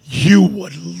didn't. You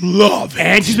would love it.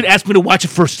 And she's been asking me to watch it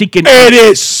for stinking. It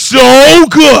is so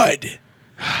good.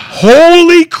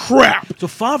 Holy crap. So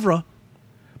Favreau,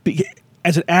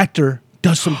 as an actor,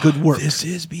 does some good work. This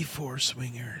is before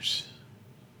Swingers.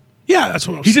 Yeah, that's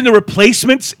what I was He's in The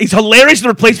Replacements. He's hilarious in The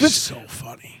Replacements. so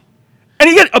funny. And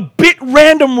he got a bit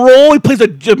random role. He plays a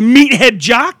meathead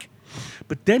jock.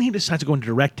 But then he decides to go into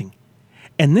directing.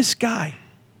 And this guy,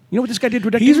 you know what this guy did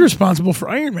directing? He's responsible for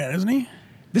Iron Man, isn't he?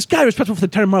 This guy is responsible for the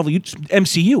entire Marvel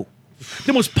MCU.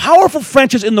 The most powerful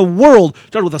franchise in the world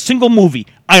started with a single movie,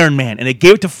 Iron Man. And they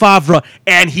gave it to Favreau,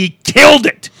 and he killed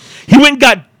it. He went and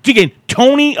got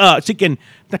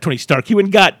not Tony Stark. He went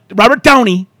and got Robert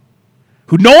Downey,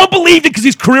 who no one believed it because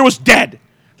his career was dead.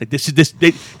 Like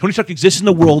Tony Stark exists in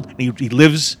the world, and he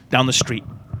lives down the street.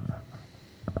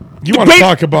 You want to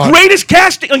talk about greatest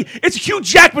casting? Like, it's Hugh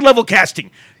Jackman level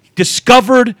casting.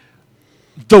 Discovered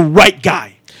the right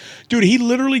guy. Dude, he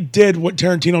literally did what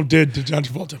Tarantino did to John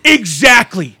Travolta.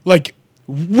 Exactly. Like,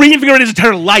 Reinvigorated his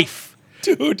entire life.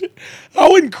 dude,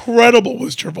 how incredible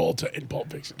was Travolta in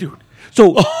Pulp Fiction? Dude.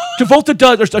 So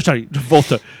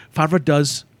Favreau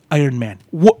does Iron Man.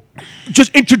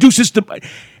 Just introduces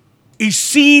he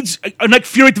seeds Nick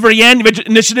Fury at the very end,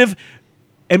 Initiative,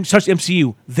 and starts the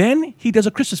MCU. Then he does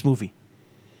a Christmas movie.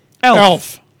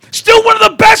 Elf. Still one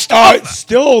of the best. It's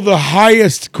still the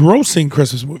highest grossing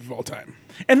Christmas movie of all time.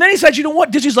 And then he said, you know what?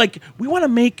 Disney's like, we want to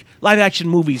make live-action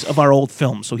movies of our old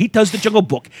films. So he does The Jungle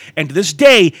Book. And to this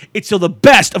day, it's still the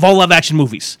best of all live-action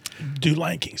movies. Dude,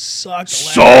 Lion King sucked.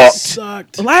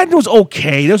 Sucked. Aladdin was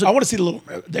okay. I want to see the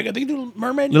Little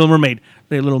Mermaid. Little Mermaid.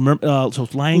 So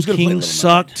Lion Who's gonna play King Little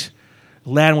sucked.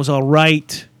 Aladdin was all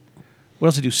right. What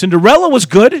else did he do? Cinderella was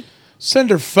good.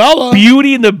 Cinderfella.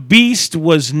 Beauty and the Beast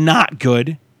was not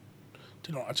good.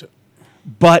 Didn't watch it.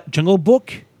 But Jungle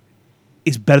Book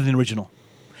is better than the original.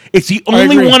 It's the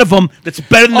only agree. one of them that's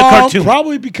better than the cartoon.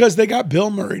 Probably because they got Bill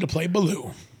Murray to play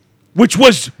Baloo. Which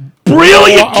was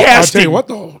brilliant casting. I'll tell you what,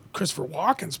 though. Christopher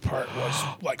Walken's part was,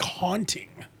 like, haunting.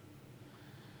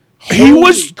 He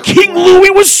was... Holy King crap.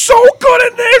 Louis was so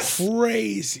good in this.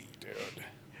 Crazy, dude.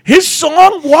 His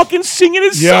song, Walking Singing,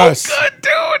 is Yes. so good,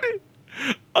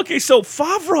 dude. Okay, so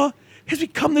Favreau has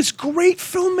become this great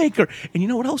filmmaker. And you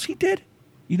know what else he did?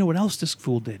 You know what else this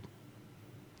fool did?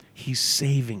 He's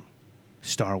saving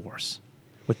Star Wars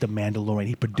with The Mandalorian.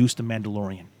 He produced The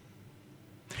Mandalorian.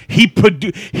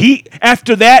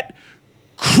 After that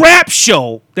crap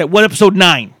show that won episode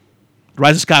 9,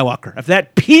 Rise of Skywalker, after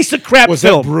that piece of crap Was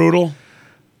film, that brutal?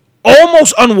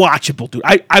 almost unwatchable, dude.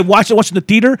 I watched it in the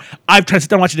theater. I've tried to sit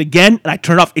down and watch it again, and I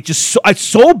turn it off. It's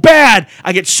so bad.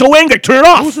 I get so angry, I turn it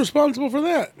off. Who's responsible for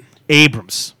that?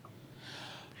 Abrams.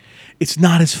 It's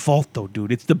not his fault, though,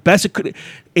 dude. It's the best it could.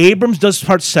 Abrams does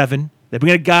part 7. They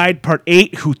bring a guy, part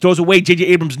 8, who throws away J.J.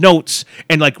 Abrams' notes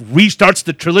and, like, restarts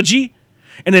the trilogy.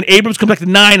 And then Abrams comes back to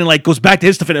 9 and, like, goes back to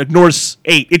his stuff and ignores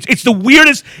 8. It's the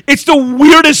weirdest. It's the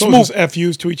weirdest So move. just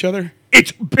FUs to each other?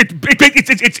 It's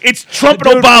Trump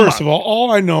and Dude, Obama. First of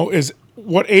all I know is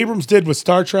what Abrams did with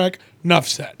Star Trek, enough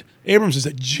said. Abrams is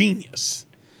a genius.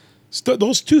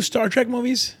 Those 2 Star Trek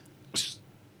movies...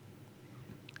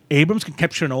 Abrams can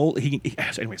capture an old.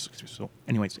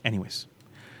 Anyways.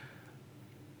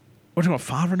 We're talking about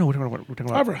Favre? No, we're talking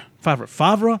about Favre.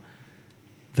 Favre,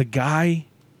 the guy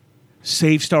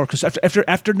saved Star Wars. Because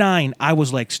after 9, I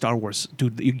was like, Star Wars,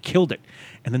 dude, you killed it.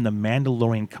 And then The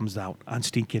Mandalorian comes out on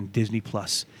stinking Disney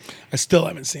Plus. I still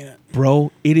haven't seen it.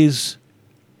 Bro, it is...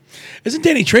 Isn't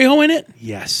Danny Trejo in it?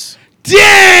 Yes.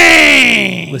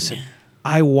 Dang! Listen,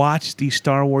 I watch these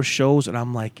Star Wars shows, and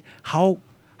I'm like, how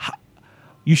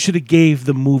you should have gave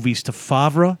the movies to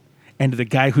Favre and to the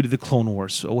guy who did the Clone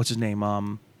Wars. So what's his name?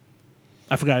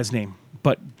 I forgot his name.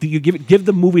 But you give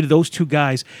the movie to those two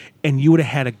guys, and you would have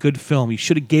had a good film. You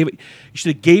should have gave it. You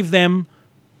should have gave them.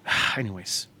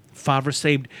 Anyways, Favre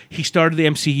saved. He started the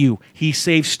MCU. He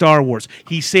saved Star Wars.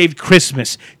 He saved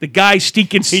Christmas. The guy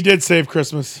stinking. He did save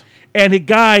Christmas. And the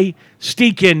guy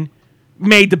stinking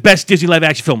made the best Disney live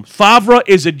action film. Favre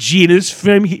is a genius.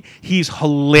 Film. He's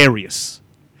hilarious.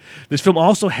 This film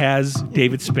also has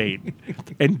David Spade.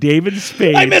 And David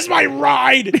Spade... I missed my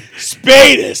ride.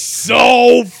 Spade is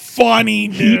so funny,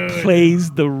 dude. He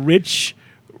plays the rich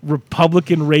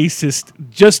Republican racist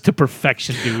just to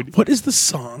perfection, dude. What is the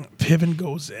song Piven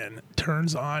goes in,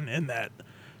 turns on in that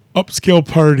upscale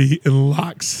party and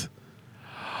locks?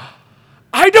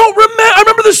 I don't remember. I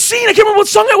remember the scene. I can't remember what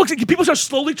song that was. People start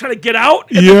slowly trying to get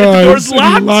out. And Yeah, the door's and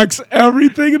locked. he locks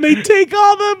everything and they take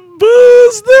all the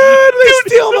booze, dude. They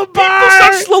steal the People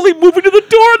start bar. slowly moving to the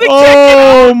door. They can't get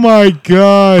out. Oh my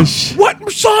gosh.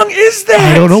 What song is that?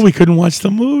 I don't know. We couldn't watch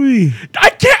the movie. I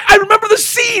can't. I remember the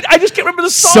scene. I just can't remember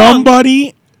the song.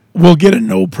 Somebody will get a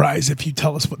no prize if you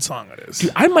tell us what song it is.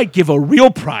 Dude, I might give a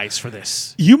real prize for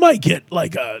this. You might get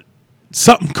like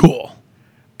something cool.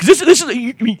 Because this is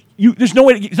there's no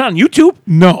way. It's not on YouTube.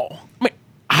 No. I mean,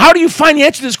 how do you find the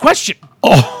answer to this question?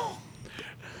 Oh.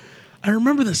 I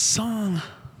remember the song.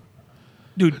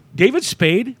 Dude, David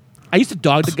Spade. I used to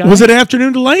dog the guy. Was it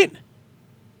Afternoon Delight?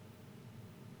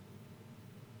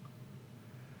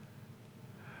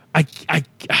 I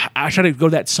try to go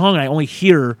to that song and I only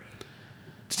hear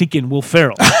stinking Will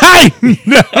Ferrell. I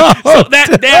know. So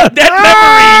that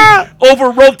memory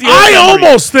overwrote the other I memory.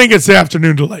 almost think it's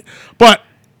Afternoon Delight. But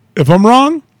if I'm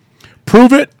wrong,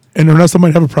 prove it, and Ernesto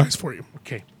might have a prize for you.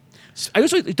 Okay. I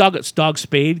also like dog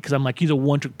Spade because I'm like, he's a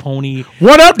one-trick pony.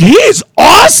 What up? He's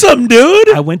awesome, dude.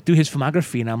 I went through his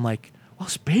filmography and I'm like, well,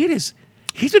 Spade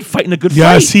he's been fighting a good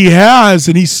Yes, fight. he has,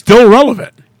 and he's still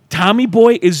relevant. Tommy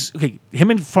Boy is, okay,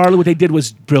 him and Farley, what they did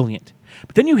was brilliant.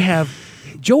 But then you have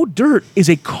Joe Dirt is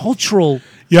a cultural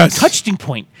touching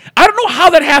point. I don't know how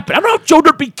that happened. I don't know how Joe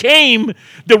Dirt became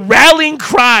the rallying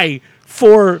cry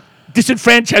for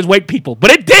disenfranchised white people, but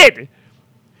it did.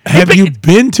 Have you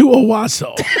been to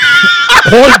Owasso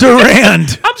or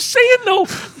Durand? I'm saying though,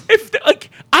 if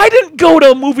I didn't go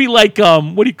to a movie like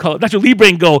what do you call it, Dr. Libre,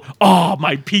 and go, oh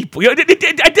my people. You know,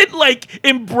 I didn't like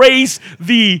embrace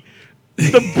the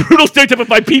brutal stereotype of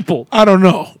my people. I don't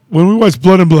know. When we watched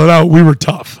Blood and Blood Out, we were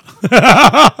tough.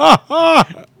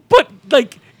 But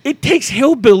like, it takes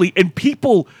hillbilly and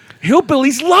people.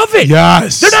 Hillbillies love it.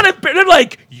 Yes. They're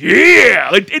like, yeah.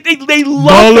 Like they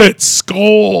love Mullet,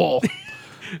 skull,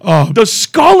 the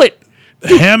skullet,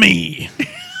 Hemi.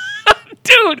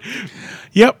 dude.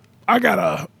 Yep. I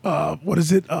got a, what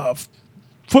is it?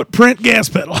 Footprint gas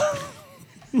pedal.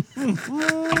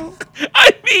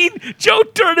 I mean, Joe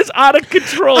Dirt is out of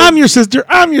control. I'm your sister.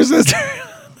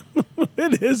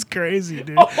 It is crazy,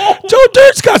 dude. Oh. Joe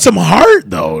Dirt's got some heart,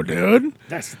 though, dude.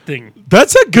 That's the thing.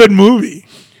 That's a good movie.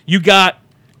 You got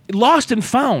Lost and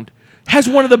Found. Has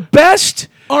one of the best.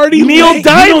 Artie Neil Lang.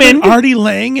 Diamond. You know that Artie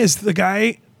Lang is the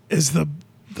guy, is the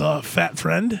fat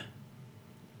friend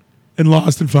in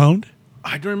Lost and Found.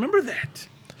 I don't remember that.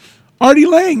 Artie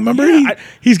Lang, remember? Yeah,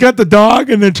 He's got the dog,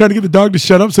 and they're trying to get the dog to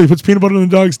shut up, so he puts peanut butter in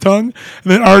the dog's tongue,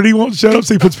 and then Artie won't shut up,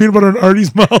 so he puts peanut butter in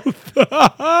Artie's mouth.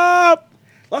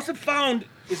 Lost and Found,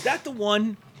 is that the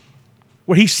one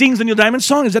where he sings the Neil Diamond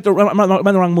song? Is that am I in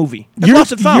the wrong movie? That's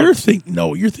Lost and Found.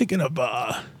 You're thinking of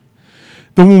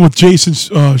the one with Jason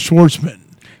Schwartzman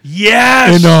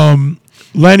Yes. and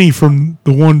Lenny from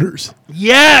The Wonders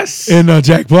yes. and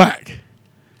Jack Black,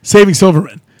 Saving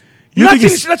Silverman. You're not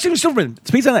seeing Silverman.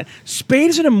 Spade's on that. Spade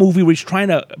is in a movie where he's trying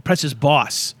to impress his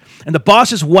boss, and the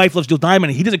boss's wife loves Neil Diamond,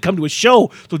 and he doesn't come to a show.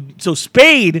 So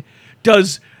Spade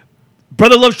does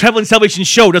Brother Loves Traveling Salvation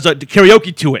show, does a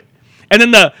karaoke to it, and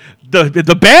then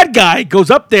the bad guy goes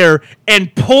up there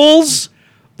and turns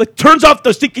off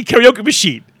the stinky karaoke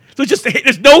machine. So it's just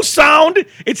there's no sound.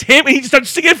 It's him, and he just starts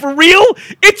singing for real.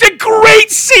 It's a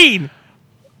great scene.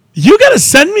 You gotta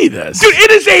send me this, Dude,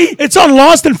 It's on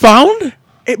Lost and Found.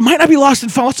 It might not be Lost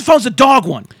and Found. Lost and Found's the dog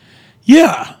one.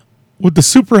 Yeah, with the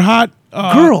super hot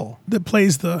Girl that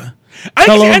plays the. I think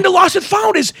cello. the end of Lost and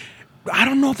Found is, I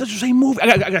don't know if that's the same movie.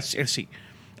 I gotta see.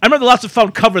 I remember the Lost and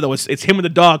Found cover though. It's him with the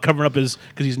dog covering up his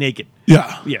because he's naked.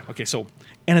 Yeah. Yeah. Okay. So,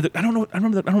 and I don't know. I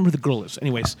don't remember who the girl is.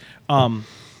 Anyways,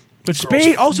 but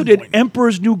Spade also did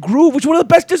Emperor's New Groove, which is one of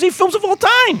the best Disney films of all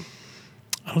time.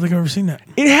 I don't think I've ever seen that.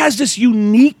 It has this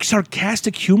unique,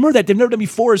 sarcastic humor that they've never done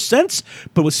before or since.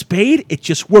 But with Spade, it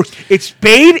just works. It's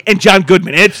Spade and John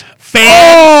Goodman. It's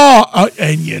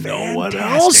And you know what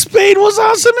else Fantastic. Spade was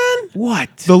awesome in?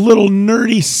 what? The little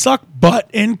nerdy suck butt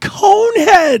in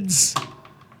Coneheads.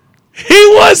 He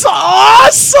was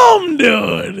awesome,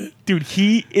 dude. Dude,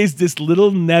 he is this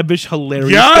little nebbish,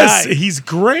 hilarious Yes, guy. he's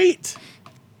great.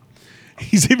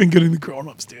 He's even good in the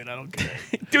grown-ups, dude. I don't care.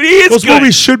 Dude, he is Those good.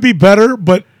 movies should be better,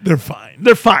 but they're fine.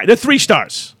 They're fine. They're 3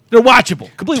 stars. They're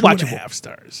watchable. Completely 2.5 watchable.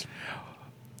 stars.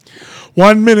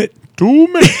 1 minute, 2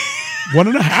 minutes,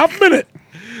 1.5 minute.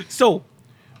 So,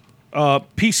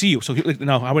 PCU. So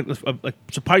now I went.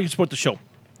 So how do you support the show?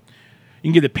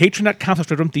 You can give the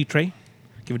patreon.com/RedRoomTheTray.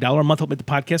 Give $1 a month, help make the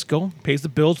podcast go. Pays the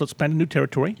bills. Let's expand a new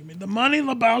territory. Give me the money,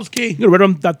 Lebowski. You go to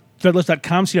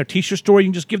redroom.threadless.com, see our t-shirt store. You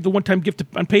can just give the one-time gift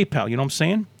on PayPal. You know what I'm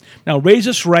saying? Now, Raise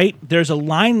Us Right. There's a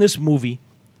line in this movie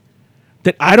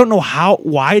that I don't know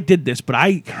why it did this, but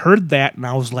I heard that and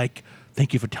I was like,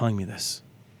 thank you for telling me this.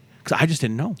 Because I just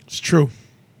didn't know. It's true.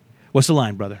 What's the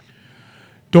line, brother?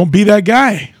 Don't be that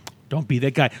guy. Don't be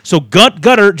that guy. So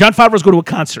Gutter, John Favreau's going to a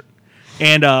concert.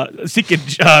 And seeking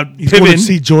He's going to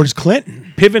see George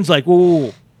Clinton. Piven's like,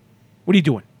 whoa, what are you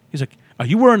doing? He's like, are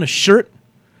you wearing a shirt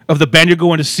of the band you're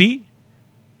going to see?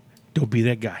 Don't be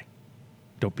that guy.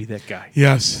 Don't be that guy.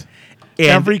 Yes. And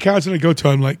Every concert I go to,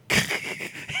 I'm like,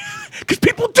 because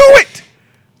people do it.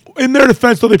 in their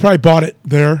defense, though, they probably bought it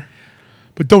there,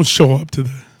 but don't show up to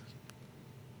the.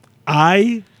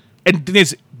 And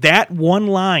there's that one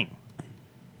line.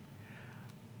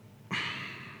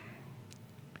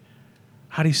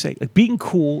 How do you say? Like being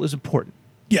cool is important.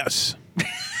 Yes.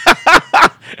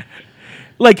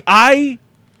 Like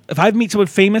if I meet someone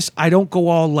famous, I don't go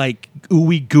all like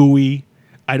ooey gooey.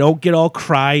 I don't get all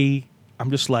cryy. I'm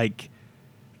just like,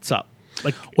 what's up?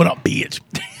 Like, What up, bitch?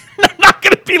 I'm not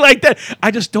gonna be like that.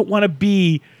 I just don't want to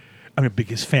be. I'm your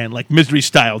biggest fan, like Misery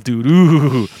style, dude.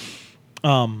 Ooh,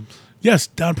 Yes,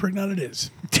 Don Prignot it is.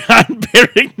 Don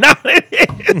Barry, now it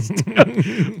is.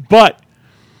 Dude. But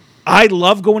I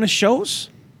love going to shows.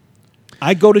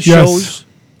 I go to Yes. shows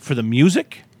for the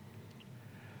music,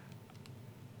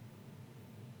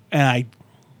 and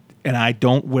I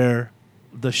don't wear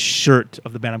the shirt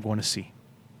of the band I'm going to see.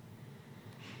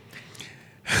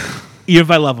 Even if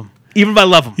I love them. Even if I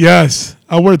love them. Yes.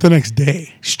 I'll wear it the next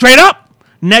day. Straight up.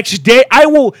 Next day, I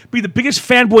will be the biggest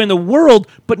fanboy in the world,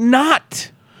 but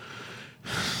not.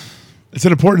 It's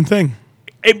an important thing.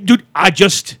 Dude,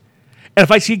 and if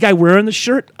I see a guy wearing the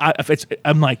shirt,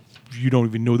 I'm like, you don't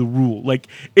even know the rule. Like,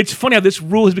 it's funny how this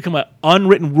rule has become an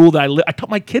unwritten rule that I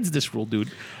taught my kids this rule,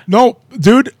 dude. No,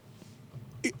 dude,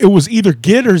 it was either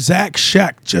Gid or Zach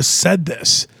Sheck just said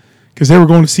this because they were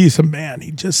going to see some man.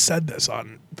 He just said this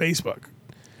on Facebook.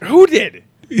 Who did?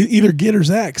 Either Gid or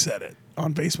Zach said it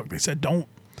on Facebook. They said, don't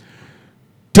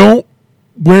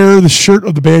wear the shirt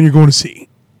of the band you're going to see.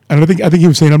 And I think he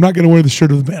was saying, I'm not going to wear the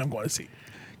shirt of the band I'm going to see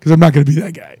because I'm not going to be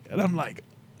that guy. And I'm like,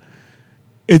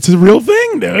 it's a real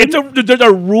thing, dude. There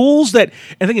are rules that,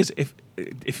 and the thing is,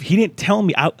 if he didn't tell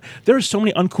me, there are so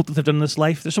many uncool things I've done in this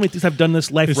life. There's so many things I've done in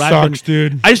this life. It where I've sucks,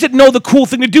 dude. I just didn't know the cool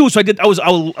thing to do, so I did. I was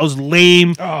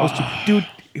lame. Dude,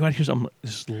 you want to hear something?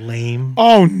 This is lame.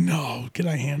 Oh, no. Can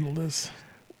I handle this?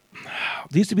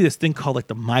 There used to be this thing called like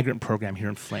the migrant program here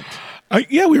in Flint.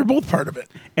 Yeah, we were both part of it.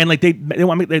 And like they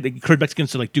want me, they encourage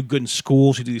Mexicans to like do good in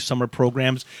schools. You do these summer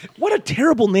programs. What a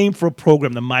terrible name for a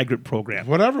program, the migrant program.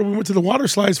 Whatever. We went to the water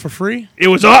slides for free. It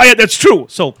was, oh yeah, that's true.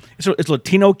 So it's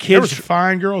Latino There was kids.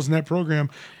 fine girls in that program,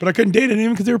 but I couldn't date any of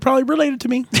them because they were probably related to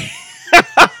me.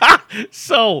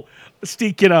 So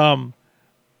speaking,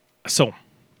 so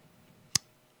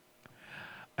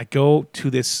I go to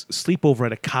this sleepover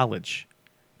at a college.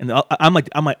 And I'm like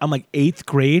 8th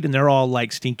grade, and they're all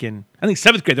like stinking. I think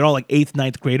 7th grade. They're all like 8th,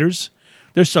 9th graders.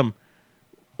 There's some,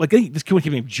 like I think this kid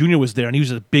named Junior was there, and he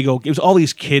was a big old. It was all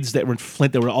these kids that were in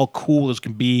Flint that were all cool as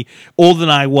can be, older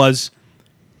than I was.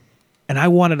 And I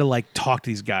wanted to like talk to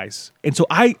these guys, and so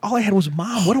all I had was,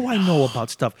 Mom, what do I know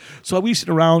about stuff? So we sit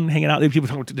around hanging out. People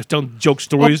telling joke A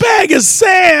stories. bag of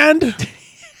sand. Dude,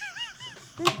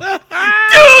 that's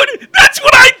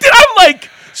what I did. I'm like,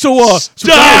 so guys,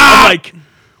 I'm like,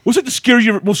 what's like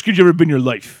the most scared you ever been in your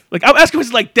life? Like, I'm asking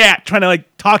questions like that, trying to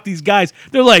like talk to these guys.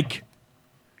 They're like,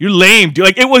 you're lame, dude.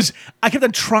 Like, I kept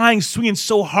on swinging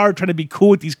so hard, trying to be cool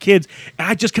with these kids, and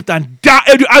I just kept on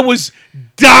dying. I was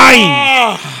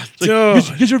dying. Like,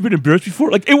 you guys ever been embarrassed before?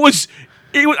 Like, it was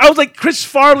I was like Chris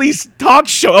Farley's talk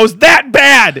show. I was that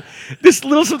bad. This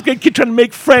little kid trying to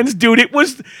make friends, dude. It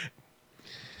was,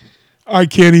 I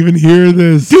can't even hear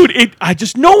this. dude.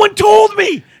 No one told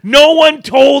me. No one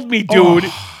told me, dude.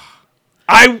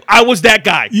 I was that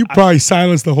guy. You probably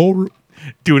silenced the whole room.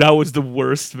 Dude, I was the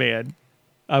worst, man.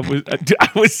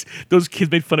 Those kids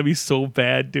made fun of me so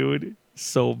bad, dude.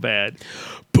 So bad.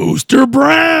 Booster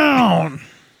Brown.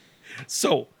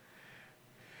 So,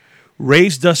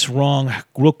 raised us wrong.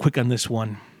 Real quick on this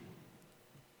one.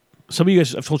 Some of you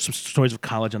guys, I've told some stories of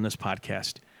college on this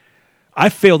podcast. I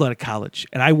failed out of college,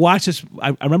 and I watched this.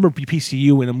 I remember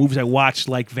PCU and the movies I watched,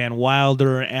 like Van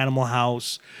Wilder, Animal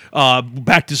House,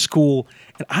 Back to School,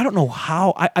 and I don't know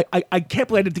how. I can't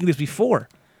believe I didn't think of this before.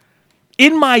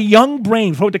 In my young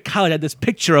brain, before I went to college, I had this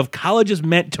picture of college is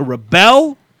meant to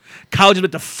rebel, college is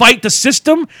meant to fight the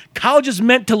system, college is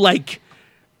meant to like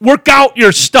work out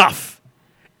your stuff.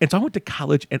 And so I went to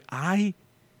college, and I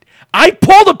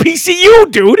pulled a PCU,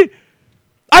 dude.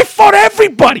 I fought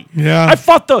everybody. Yeah. I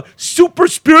fought the super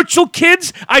spiritual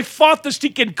kids. I fought the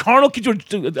stinking carnal kids.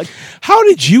 How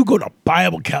did you go to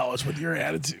Bible college with your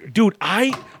attitude? Dude,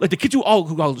 like the kids who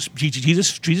all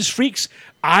Jesus freaks,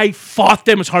 I fought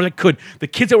them as hard as I could. The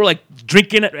kids that were like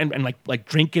drinking it and like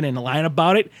drinking and lying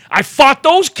about it, I fought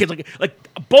those kids.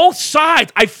 Like both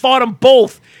sides, I fought them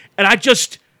both. And I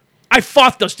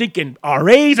fought the stinking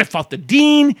RAs. I fought the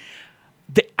dean.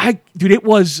 Dude, it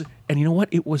was, and you know what?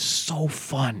 It was so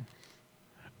fun.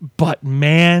 But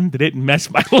man, did it mess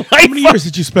my life How many years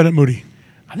did you spend at Moody?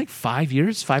 I think 5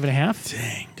 years, 5.5.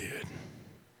 Dang, dude.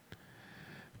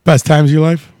 Best times of your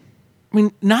life? I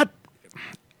mean, not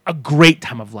a great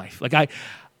time of life. Like I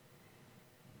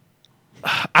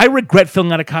regret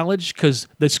failing out of college because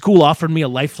the school offered me a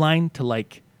lifeline to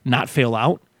like not fail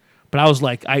out. But I was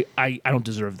like, I don't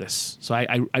deserve this. So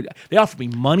they offered me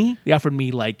money. They offered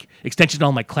me like extension to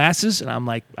all my classes, and I'm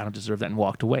like, I don't deserve that, and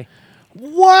walked away.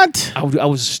 What? I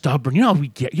was stubborn. You know how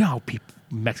you know how people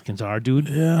Mexicans are, dude.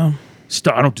 Yeah.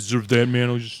 I don't deserve that, man.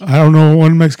 I don't know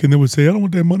one Mexican that would say, I don't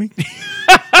want that money.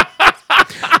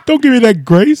 Don't give me that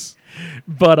grace.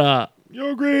 But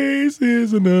your grace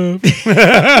is enough.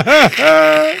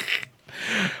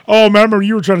 Oh, man, I remember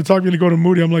you were trying to talk me into going to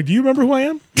Moody. I'm like, do you remember who I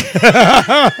am?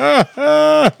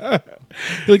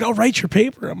 You're like, I'll write your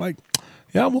paper. I'm like,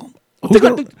 yeah, well, who's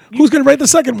going to write the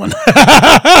second one?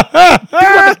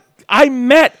 I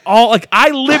met I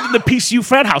lived in the PCU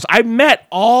frat house. I met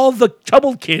all the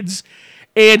troubled kids,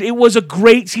 and it was a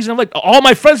great season. Like all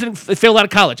my friends failed out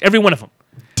of college, every one of them.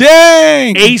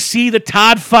 Dang! AC, the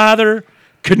Todd father,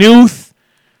 Knuth.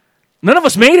 None of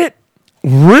us made it.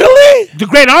 Really? The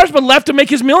Grant Arsman left to make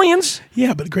his millions.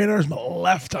 Yeah, but Grant Arsman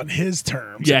left on his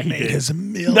terms. Yeah, he made did. his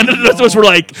millions. None of us were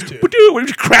like, dude, we're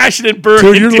just crashing and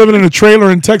burning. Dude, you're living in a trailer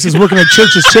in Texas working at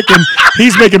Church's Chicken.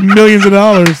 He's making millions of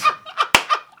dollars.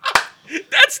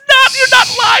 You're not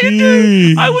lying,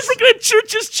 dude. I was working at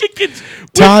Church's Chickens.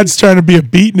 Todd's trying to be a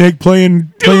beatnik,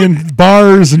 playing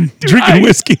bars and drinking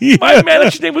whiskey. My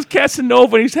manager's name was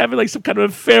Casanova, and he's having like some kind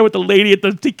of affair with the lady at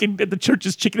the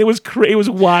Church's Chicken. It was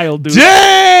wild, dude.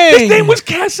 Dang! His name was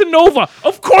Casanova.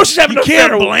 Of course, he's having an affair.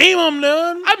 Can't blame him, dude.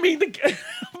 I mean,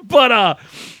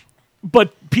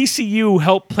 but PCU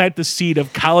helped plant the seed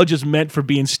of college is meant for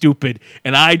being stupid,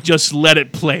 and I just let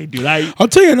it play, dude. I'll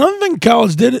tell you another thing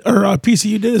college did, or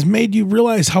PCU did, is made you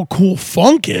realize how cool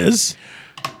funk is.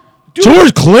 Dude,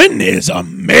 George Clinton is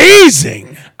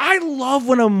amazing. I love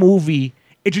when a movie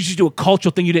introduces you to a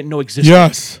cultural thing you didn't know existed.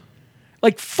 Yes.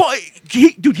 Like, at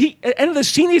the end of the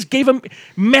scene, he gave him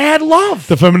mad love.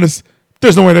 The feminists,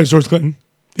 there's no way that's George Clinton.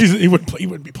 He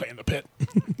wouldn't be playing the pit.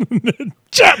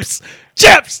 Chips.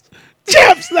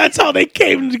 That's how they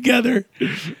came together.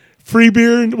 Free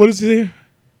beer and what is it?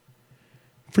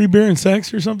 Free beer and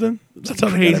sex or something. That's how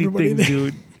they got everybody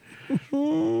thing,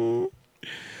 dude.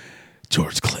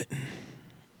 George Clinton.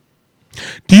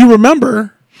 Do you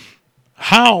remember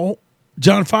how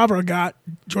John Favreau got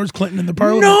George Clinton in the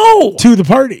parliament? No. To the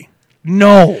party.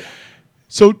 No.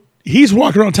 So he's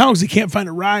walking around town because he can't find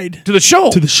a ride to the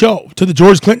show. To the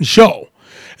George Clinton show.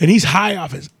 And he's high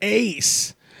off his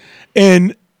ace.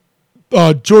 And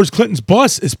George Clinton's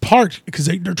bus is parked because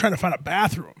they're trying to find a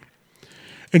bathroom.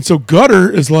 And so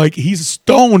Gutter is like, he's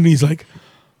stoned. And he's like,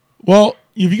 well,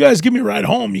 if you guys give me a ride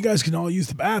home, you guys can all use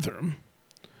the bathroom.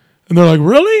 And they're like,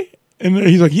 really? And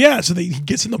he's like, yeah. So he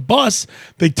gets in the bus.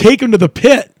 They take him to the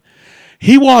pit.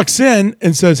 He walks in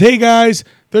and says, hey, guys,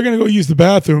 they're going to go use the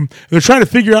bathroom. And they're trying to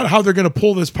figure out how they're going to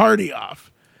pull this party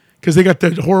off because they got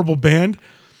that horrible band.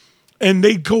 And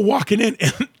they go walking in,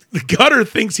 and the Gutter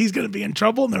thinks he's going to be in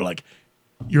trouble. And they're like,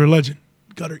 you're a legend.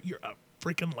 Gutter, you're up.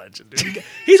 freaking legend, dude.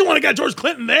 He's the one that got George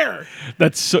Clinton there.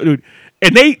 That's so, dude.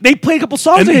 And they played a couple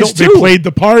songs And of his they too. played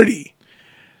the party.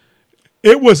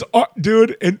 It was,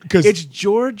 dude, and because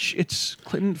It's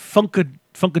Clinton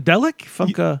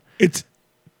Funkadelic. it's.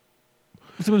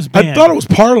 What's the name of his band? I thought it was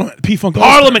Parliament. P-Funk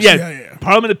Parliament. All-Stars. Yeah.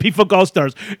 Parliament. The P-Funk All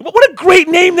Stars. What a great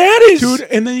name that is, Dude,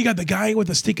 and then you got the guy with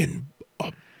the stinking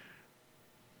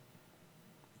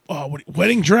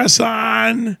wedding dress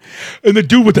on, and the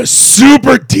dude with the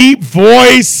super deep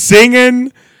voice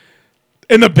singing,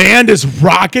 and the band is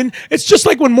rocking. It's just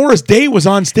like when Morris Day was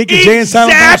on Stinking Jay and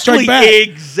Silent Bob Strike Back.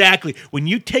 Exactly. When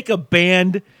you take a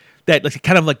band that like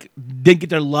kind of like didn't get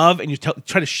their love, and you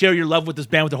try to share your love with this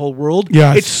band with the whole world,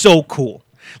 Yes. it's so cool.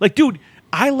 Like, dude,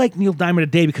 I like Neil Diamond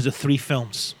today because of 3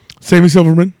 films: Saving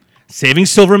Silverman. Saving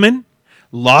Silverman,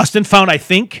 Lost and Found, I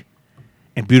think,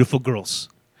 and Beautiful Girls.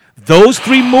 Those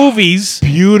 3 movies.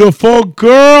 Beautiful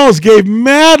Girls gave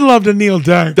mad love to Neil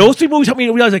Diamond. Those 3 movies helped me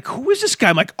realize, like, who is this guy?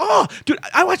 I'm like, oh, dude,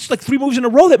 I watched like 3 movies in a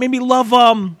row that made me love,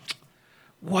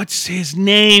 what's his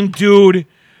name, dude?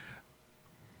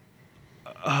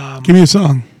 Give me a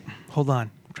song. Hold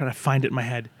on. I'm trying to find it in my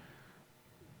head.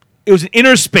 It was in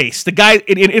Inner Space. The guy,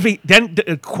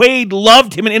 Quaid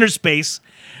loved him in Inner Space.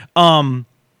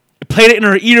 Played it in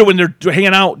her ear when they're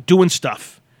hanging out doing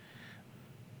stuff.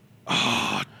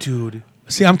 Oh, dude.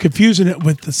 See, I'm confusing it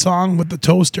with the song with the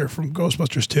toaster from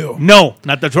Ghostbusters 2. No,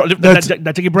 not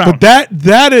Jackie Brown. But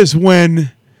that is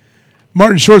when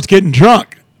Martin Short's getting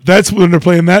drunk. That's when they're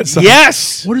playing that song.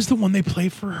 Yes. What is the one they play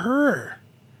for her?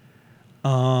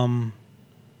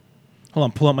 Hold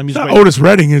on, pull up my music. Not Otis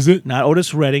Redding, is it? Not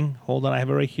Otis Redding. Hold on, I have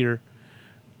it right here.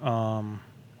 Not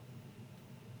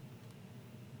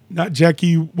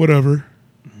Jackie, whatever.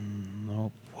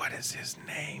 No, what is his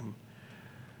name?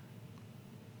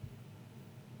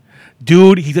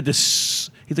 Dude, he's like a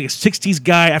 60s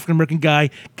guy, African American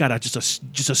guy. Got just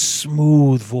a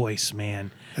smooth voice,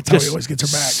 man. That's how he always gets her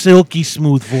back. Silky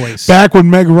smooth voice. Back when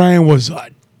Meg Ryan was a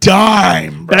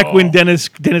dime, bro. Back when Dennis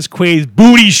Quaid's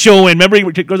booty showing. Remember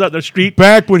he goes out the street?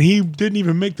 Back when he didn't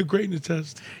even make the greatness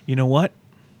test. You know what?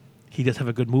 He does have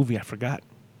a good movie. I forgot.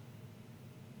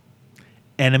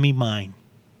 Enemy Mine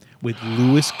with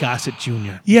Louis Gossett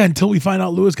Jr. Yeah, until we find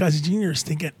out Louis Gossett Jr. is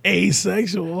thinking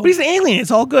asexual. But he's an alien.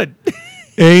 It's all good.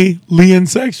 Alien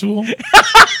sexual.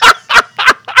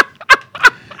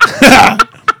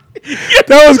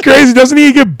 That was crazy. Doesn't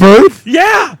he give birth?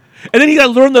 Yeah. And then he got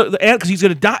to learn the because he's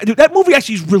going to die. Dude, that movie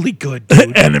actually is really good,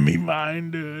 dude. Enemy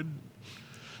Mine, dude.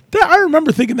 I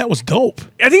remember thinking that was dope.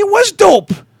 I think it was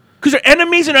dope because they're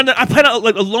enemies and I plan out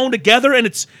like alone together, and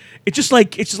it's just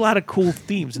a lot of cool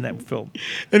themes in that film.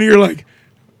 And you're like,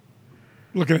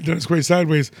 looking at Dennis Quaid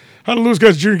sideways. How did Louis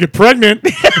Gossett Jr. get pregnant?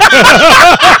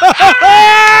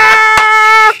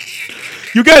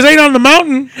 You guys ain't on the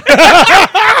mountain.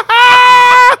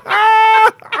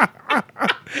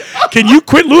 Can you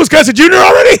quit Louis Gossett Jr.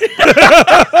 already? Dude,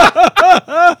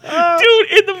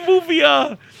 in the movie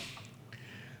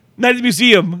Night at the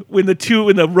Museum, when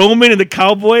the Roman and the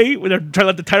cowboy, when they're trying to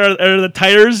let the tire out of the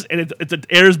tires, and it's the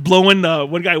air's blowing,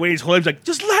 one guy when he's holding, he's like,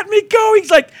 just let me go. He's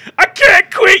like, I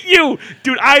can't quit you.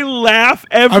 Dude, I laugh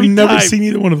every time. I've never seen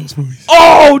either one of those movies.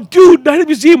 Oh, dude, Night at the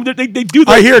Museum, they do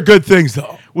that. I hear good things,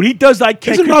 though. When he does that,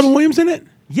 Isn't Robin Williams in it?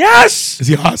 Yes. Is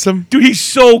he awesome? Dude, he's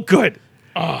so good.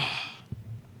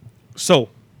 So,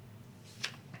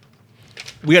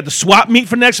 we got the swap meet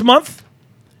for next month.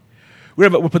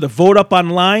 We'll put the vote up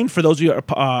online for those of you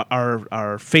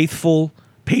our faithful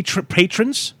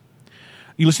patrons.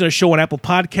 You listen to the show on Apple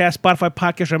Podcasts, Spotify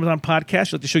Podcasts, or Amazon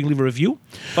Podcasts. You like the show, you can leave a review.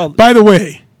 By the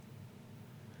way,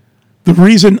 the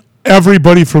reason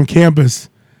everybody from campus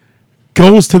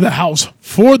goes to the house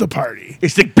for the party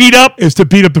is to beat up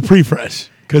the pre-fresh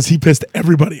because he pissed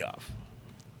everybody off.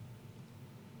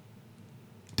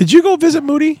 Did you go visit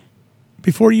Moody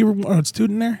before you were a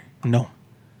student there? No.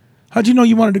 How'd you know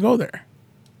you wanted to go there?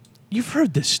 You've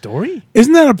heard this story?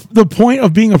 Isn't that the point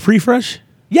of being a pre-fresh?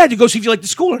 Yeah, to go see if you like the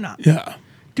school or not. Yeah.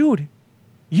 Dude,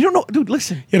 you don't know. Dude,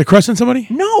 listen. You had a crush on somebody?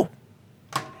 No.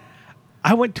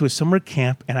 I went to a summer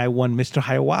camp and I won Mr.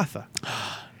 Hiawatha.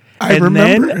 I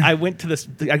remember. Then I went to this.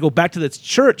 I go back to this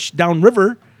church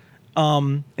downriver,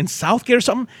 in Southgate or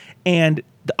something, and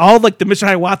all like the Mr.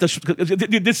 Hiawatha,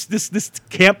 this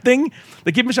camp thing,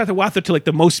 they give Mr. Hiawatha to like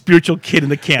the most spiritual kid in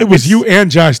the camp. It was you and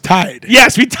Josh tied.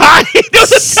 Yes, we tied. It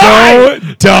was a tie.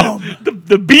 So dumb.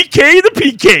 The BK, the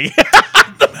PK,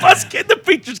 the bus kid, the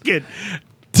preacher's kid.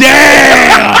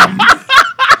 Damn.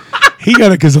 He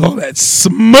got it because of all that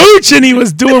smooching he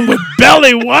was doing with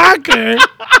Belly Walker.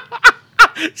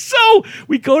 So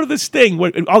we go to this thing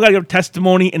where we all got to give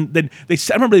testimony, and then I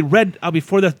remember they read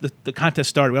before the contest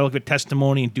started. We all give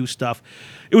testimony and do stuff.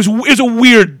 It was a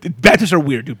weird. Baptists are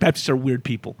weird, dude. Baptists are weird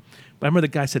people. But I remember the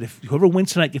guy said, if whoever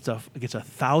wins tonight gets a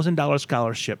 $1,000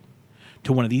 scholarship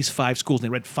to one of these 5 schools. And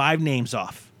they read 5 names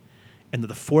off, and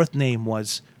the 4th name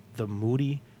was the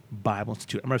Moody Bible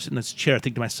Institute. I remember sitting in this chair,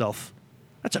 thinking to myself,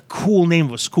 "That's a cool name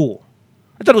of a school."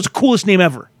 I thought it was the coolest name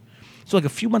ever. So like a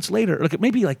few months later, a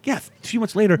few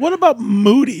months later. What about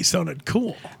Moody sounded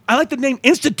cool? I like the name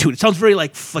Institute. It sounds very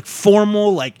like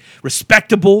formal, like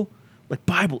respectable, like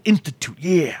Bible Institute.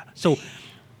 Yeah. So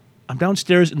I'm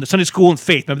downstairs in the Sunday school in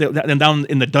Faith. Remember I'm down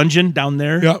in the dungeon down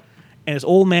there? Yep. And this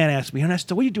old man asked me,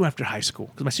 Ernesto, what are you doing after high school?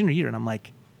 Because my senior year. And I'm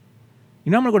like,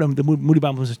 I'm going to go to the Moody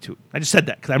Bible Institute. I just said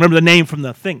that because I remember the name from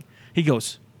the thing. He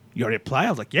goes, you already applied? I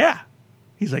was like, yeah.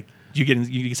 He's like, you get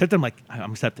accepted? I'm like,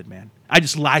 I'm accepted, man. I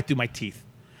just lied through my teeth.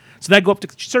 So then I go up to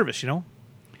service, And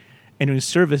in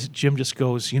service, Jim just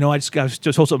goes, I just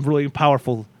told something really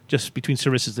powerful just between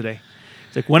services today.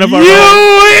 It's like one of our idiot!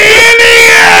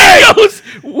 He goes,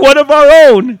 one of our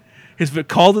own has been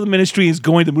called to the ministry. Is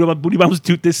going to the Moody Bible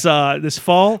Institute this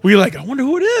fall. We like, I wonder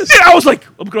who it is. And I was like,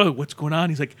 what's going on?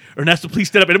 He's like, Ernesto, please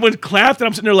stand up. And everyone clapped, and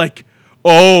I'm sitting there like,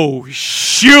 oh,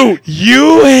 shoot.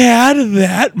 You had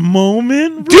that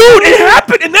moment? Dude, it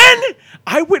happened. And then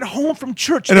I went home from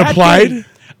church. And that applied? day.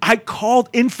 I called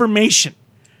information.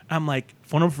 I'm like,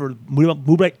 phone number for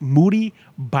Moody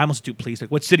Bible Institute, please. Like,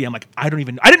 what city? I'm like, I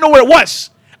didn't know where it was.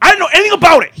 I didn't know anything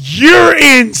about it. You're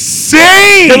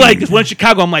insane. They're like, there's one in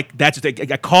Chicago. I'm like, that's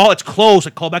it. I call, it's closed. I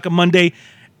call back on Monday.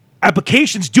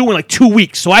 Application's due in like 2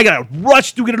 weeks. So I got to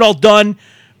rush to get it all done.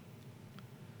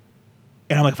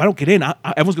 And I'm like, if I don't get in,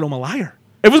 everyone's going to know I'm a liar.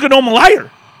 Everyone's going to know I'm a liar.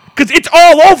 Because it's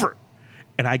all over.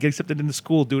 And I get accepted into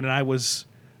school, dude, and I was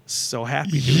so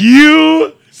happy. Dude.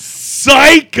 You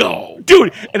psycho.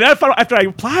 Dude, and then I found out after I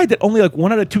applied that only like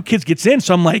 1 out of 2 kids gets in.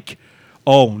 So I'm like,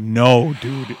 oh, no,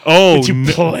 dude. Oh, Did you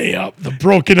no. play up the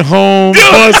broken home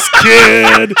bus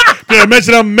kid? Did I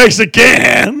mention I'm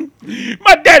Mexican?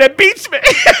 My daddy beats me.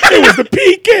 It was the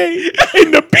PK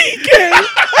in the PK.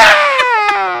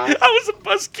 I was a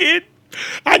bus kid.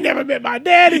 I never met my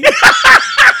daddy.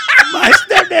 My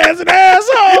stepdad's an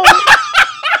asshole.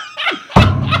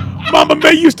 Mama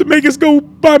May used to make us go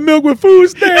buy milk with food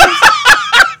stamps.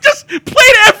 Just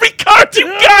played every card you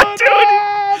got,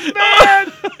 dude.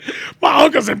 Man. My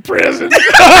uncle's in prison. Dude,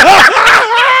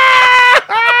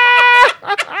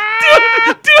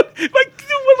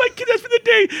 one of my kids asked me the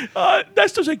day,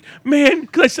 that's just like, man,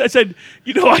 because I said,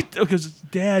 because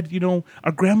Dad,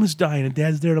 our grandma's dying and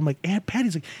Dad's there. And I'm like, Aunt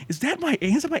Patty's like, is that my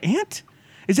aunt?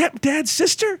 Is that Dad's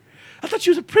sister? I thought she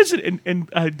was in prison. And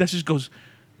that just goes,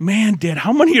 man, Dad,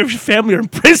 how many of your family are in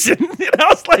prison? And I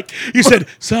was like, You said,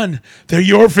 son, they're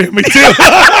your family too.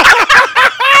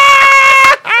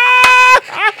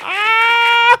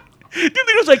 Dude,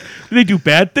 they was like, do they do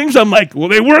bad things? I'm like, well,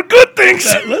 they were good things.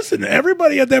 Listen,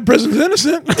 everybody at that prison's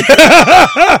innocent.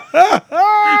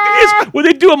 What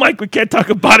they do, I'm like, we can't talk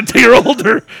about it till you're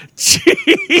older.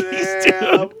 Jeez,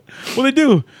 dude. What they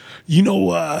do? You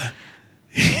know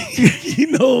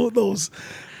those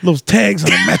tags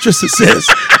on a mattress that says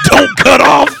 "Don't cut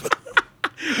off."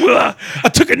 Well, I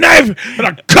took a knife and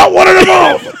I cut one of them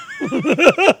off. He's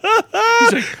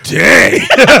like, dang.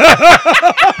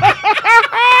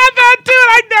 Dude,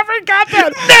 I never got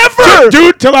that. Never.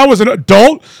 Dude, till I was an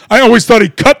adult, I always thought he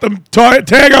cut the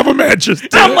tag off a mattress.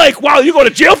 Dude. I'm like, wow, you go to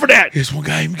jail for that. Here's one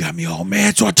guy who got me all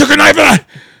mad, so I took a knife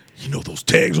and those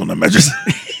tags on the mattress.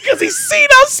 Because he seen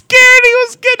how scared he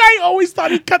was getting. I always thought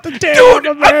he cut the tag on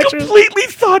the Dude, I mattress. completely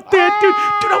thought that, dude.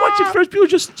 Dude, I watched it first people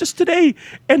just today.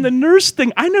 And the nurse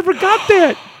thing, I never got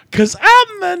that. Because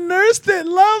I'm the nurse that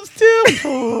loves to.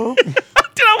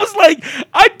 Dude, I was like,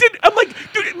 I'm like,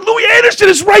 dude, Louis Anderson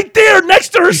is right there next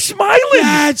to her smiling.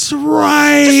 That's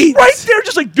right. Just right there,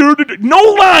 just like, no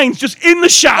lines, just in the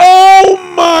shot. Oh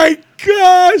my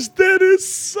gosh, that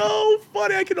is so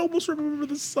funny. I can almost remember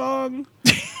the song.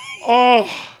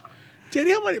 Oh,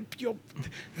 Daddy, how many?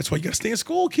 That's why you gotta stay in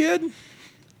school, kid.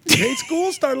 You hate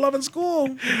school, start loving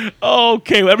school.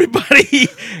 Okay, well, everybody,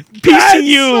 That's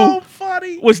PCU so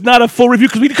funny. was not a full review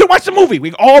because we couldn't watch the movie.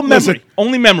 We all memory,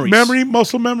 only memories. Memory,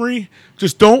 muscle memory.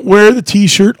 Just don't wear the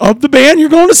T-shirt of the band you're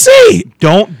going to see.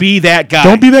 Don't be that guy.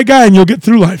 Don't be that guy, and you'll get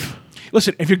through life.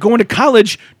 Listen, if you're going to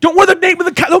college, don't wear the name of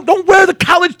the don't wear the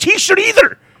college T-shirt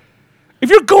either. If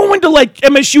you're going to like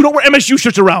MSU, don't wear MSU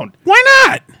shirts around. Why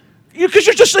not? Because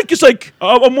you're just like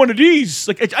I'm one of these.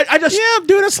 Like I just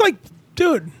Dude, it's like,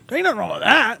 dude, there ain't nothing wrong with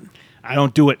that. I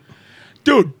don't do it,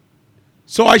 Dude.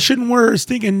 So I shouldn't wear a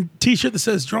stinking T-shirt that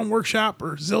says Drum Workshop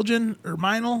or Zildjian or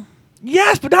Meinl?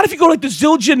 Yes, but not if you go like the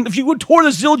Zildjian. If you go tour the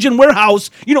Zildjian warehouse,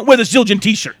 you don't wear the Zildjian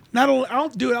T-shirt. Not only,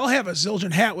 I'll have a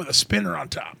Zildjian hat with a spinner on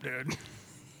top, dude.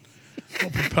 Little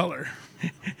propeller.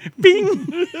 Bing.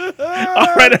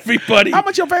 All right, everybody. How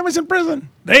much your family's in prison?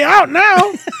 They out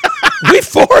now. We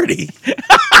 40.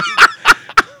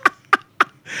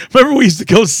 Remember we used to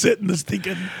go sit in the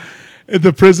stinking in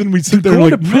the prison. We'd sit there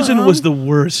Going like to prison "Mom." was the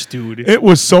worst, dude. It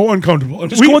was so uncomfortable. And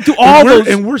Just going through all those-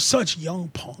 and we're such young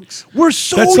punks. We're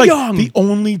so That's like young. the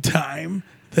only time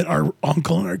that our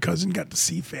uncle and our cousin got to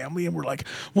see family, and we're like,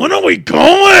 "When are we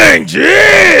going? Jeez!"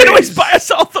 They'd always buy us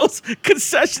all those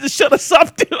concessions to shut us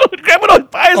up, dude. Grandma would always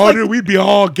buy us Oh, like, dude, we'd be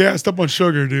all gassed up on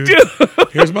sugar, dude.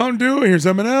 Here's Mountain Dew. Here's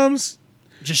M&Ms.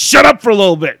 just shut up for a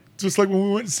little bit. Just like when we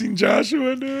went and seen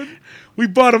Joshua, dude. We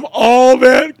bought him all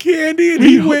that candy, and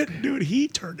he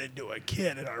turned into a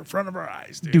kid in front of our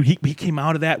eyes, dude. Dude, he came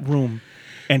out of that room,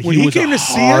 and when he he was came a to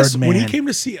see hard us, man. when he came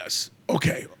to see us,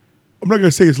 okay, I'm not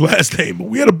gonna say his last name, but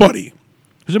we had a buddy He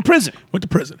was in prison. went to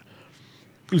prison.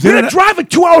 He was We in had and to drive like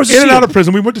 2 hours to in see and out him. of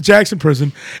prison. We went to Jackson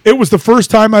Prison. It was the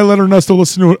first time I let Ernesto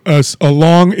listen to a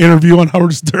long interview on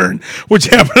Howard Stern, which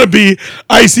happened to be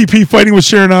ICP fighting with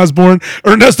Sharon Osbourne.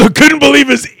 Ernesto couldn't believe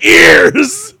his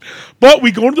ears. But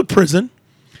we go into the prison.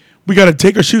 We got to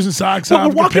take our shoes and socks Well, off.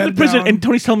 we're walking get to the prison, down. and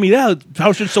Tony's telling me that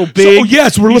Howard Stern's so big. So,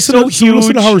 yes, we're He's listening. so So we're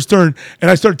listening to huge. Howard Stern,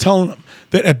 and I started telling him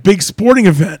that at big sporting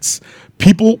events,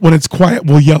 people, when it's quiet,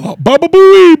 will yell out "Baba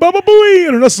Booey, Baba Booey,"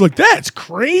 and Ernesto's like, "That's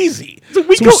crazy." So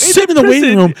we so go we're into sitting in the waiting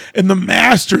prison. room, and the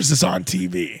Masters is on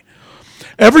TV.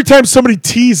 Every time somebody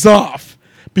tees off,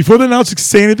 before the announcer can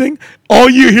say anything, all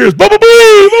you hear is "Baba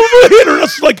Booey, Baba Booey," and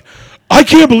Ernesto's like, "I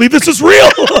can't believe this is real."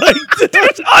 Like,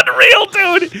 It's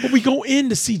unreal, dude. but we go in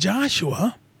to see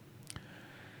Joshua.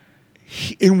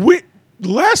 The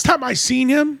last time I seen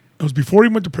him, it was before he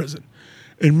went to prison.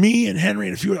 And me and Henry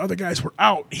and a few other guys were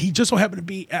out. He just so happened to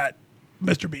be at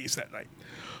Mr. B's that night.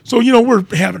 So, we're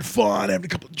having fun, having a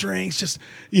couple of drinks, just,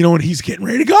 and he's getting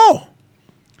ready to go.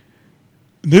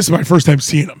 And this is my first time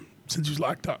seeing him since he was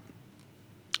locked up.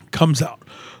 Comes out,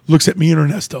 looks at me and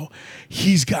Ernesto.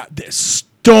 He's got this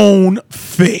stone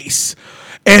face.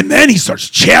 And then he starts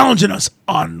challenging us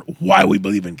on why we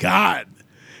believe in God,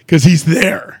 because he's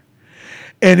there.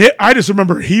 And I just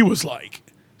remember he was like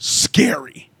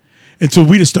scary. And so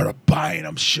we just started buying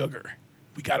him sugar.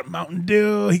 We got a Mountain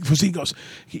Dew. He goes,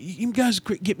 "You guys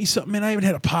get me something, man. I haven't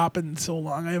had a pop in so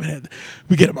long.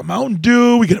 We get him a Mountain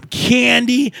Dew. We get him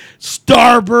candy,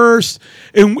 Starburst.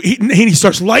 And he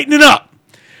starts lighting it up.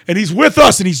 And he's with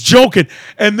us, and he's joking.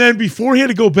 And then before he had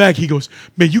to go back, he goes,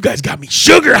 "Man, you guys got me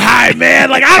sugar high, man.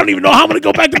 Like, I don't even know how I'm going to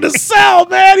go back to the cell,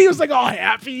 man." He was like all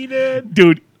happy he did.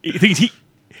 Dude,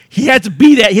 he had to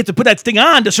be that. He had to put that thing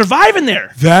on to survive in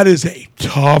there. That is a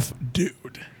tough dude.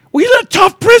 Well, he's in a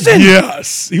tough prison.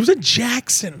 Yes. He was in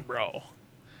Jackson, bro.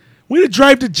 We had to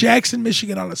drive to Jackson,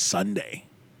 Michigan on a Sunday.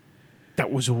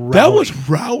 That was rowdy. That was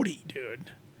rowdy,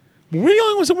 dude. Were we the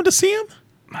only ones that went to see him?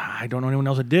 I don't know anyone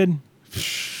else that did.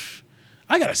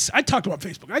 I talked to him on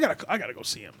Facebook. I gotta go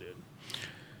see him, dude.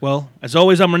 Well, as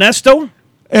always, I'm Ernesto,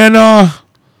 And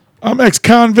I'm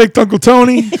ex-convict Uncle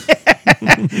Tony.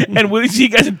 and we'll see you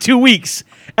guys in 2 weeks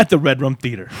at the Red Room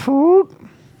Theater.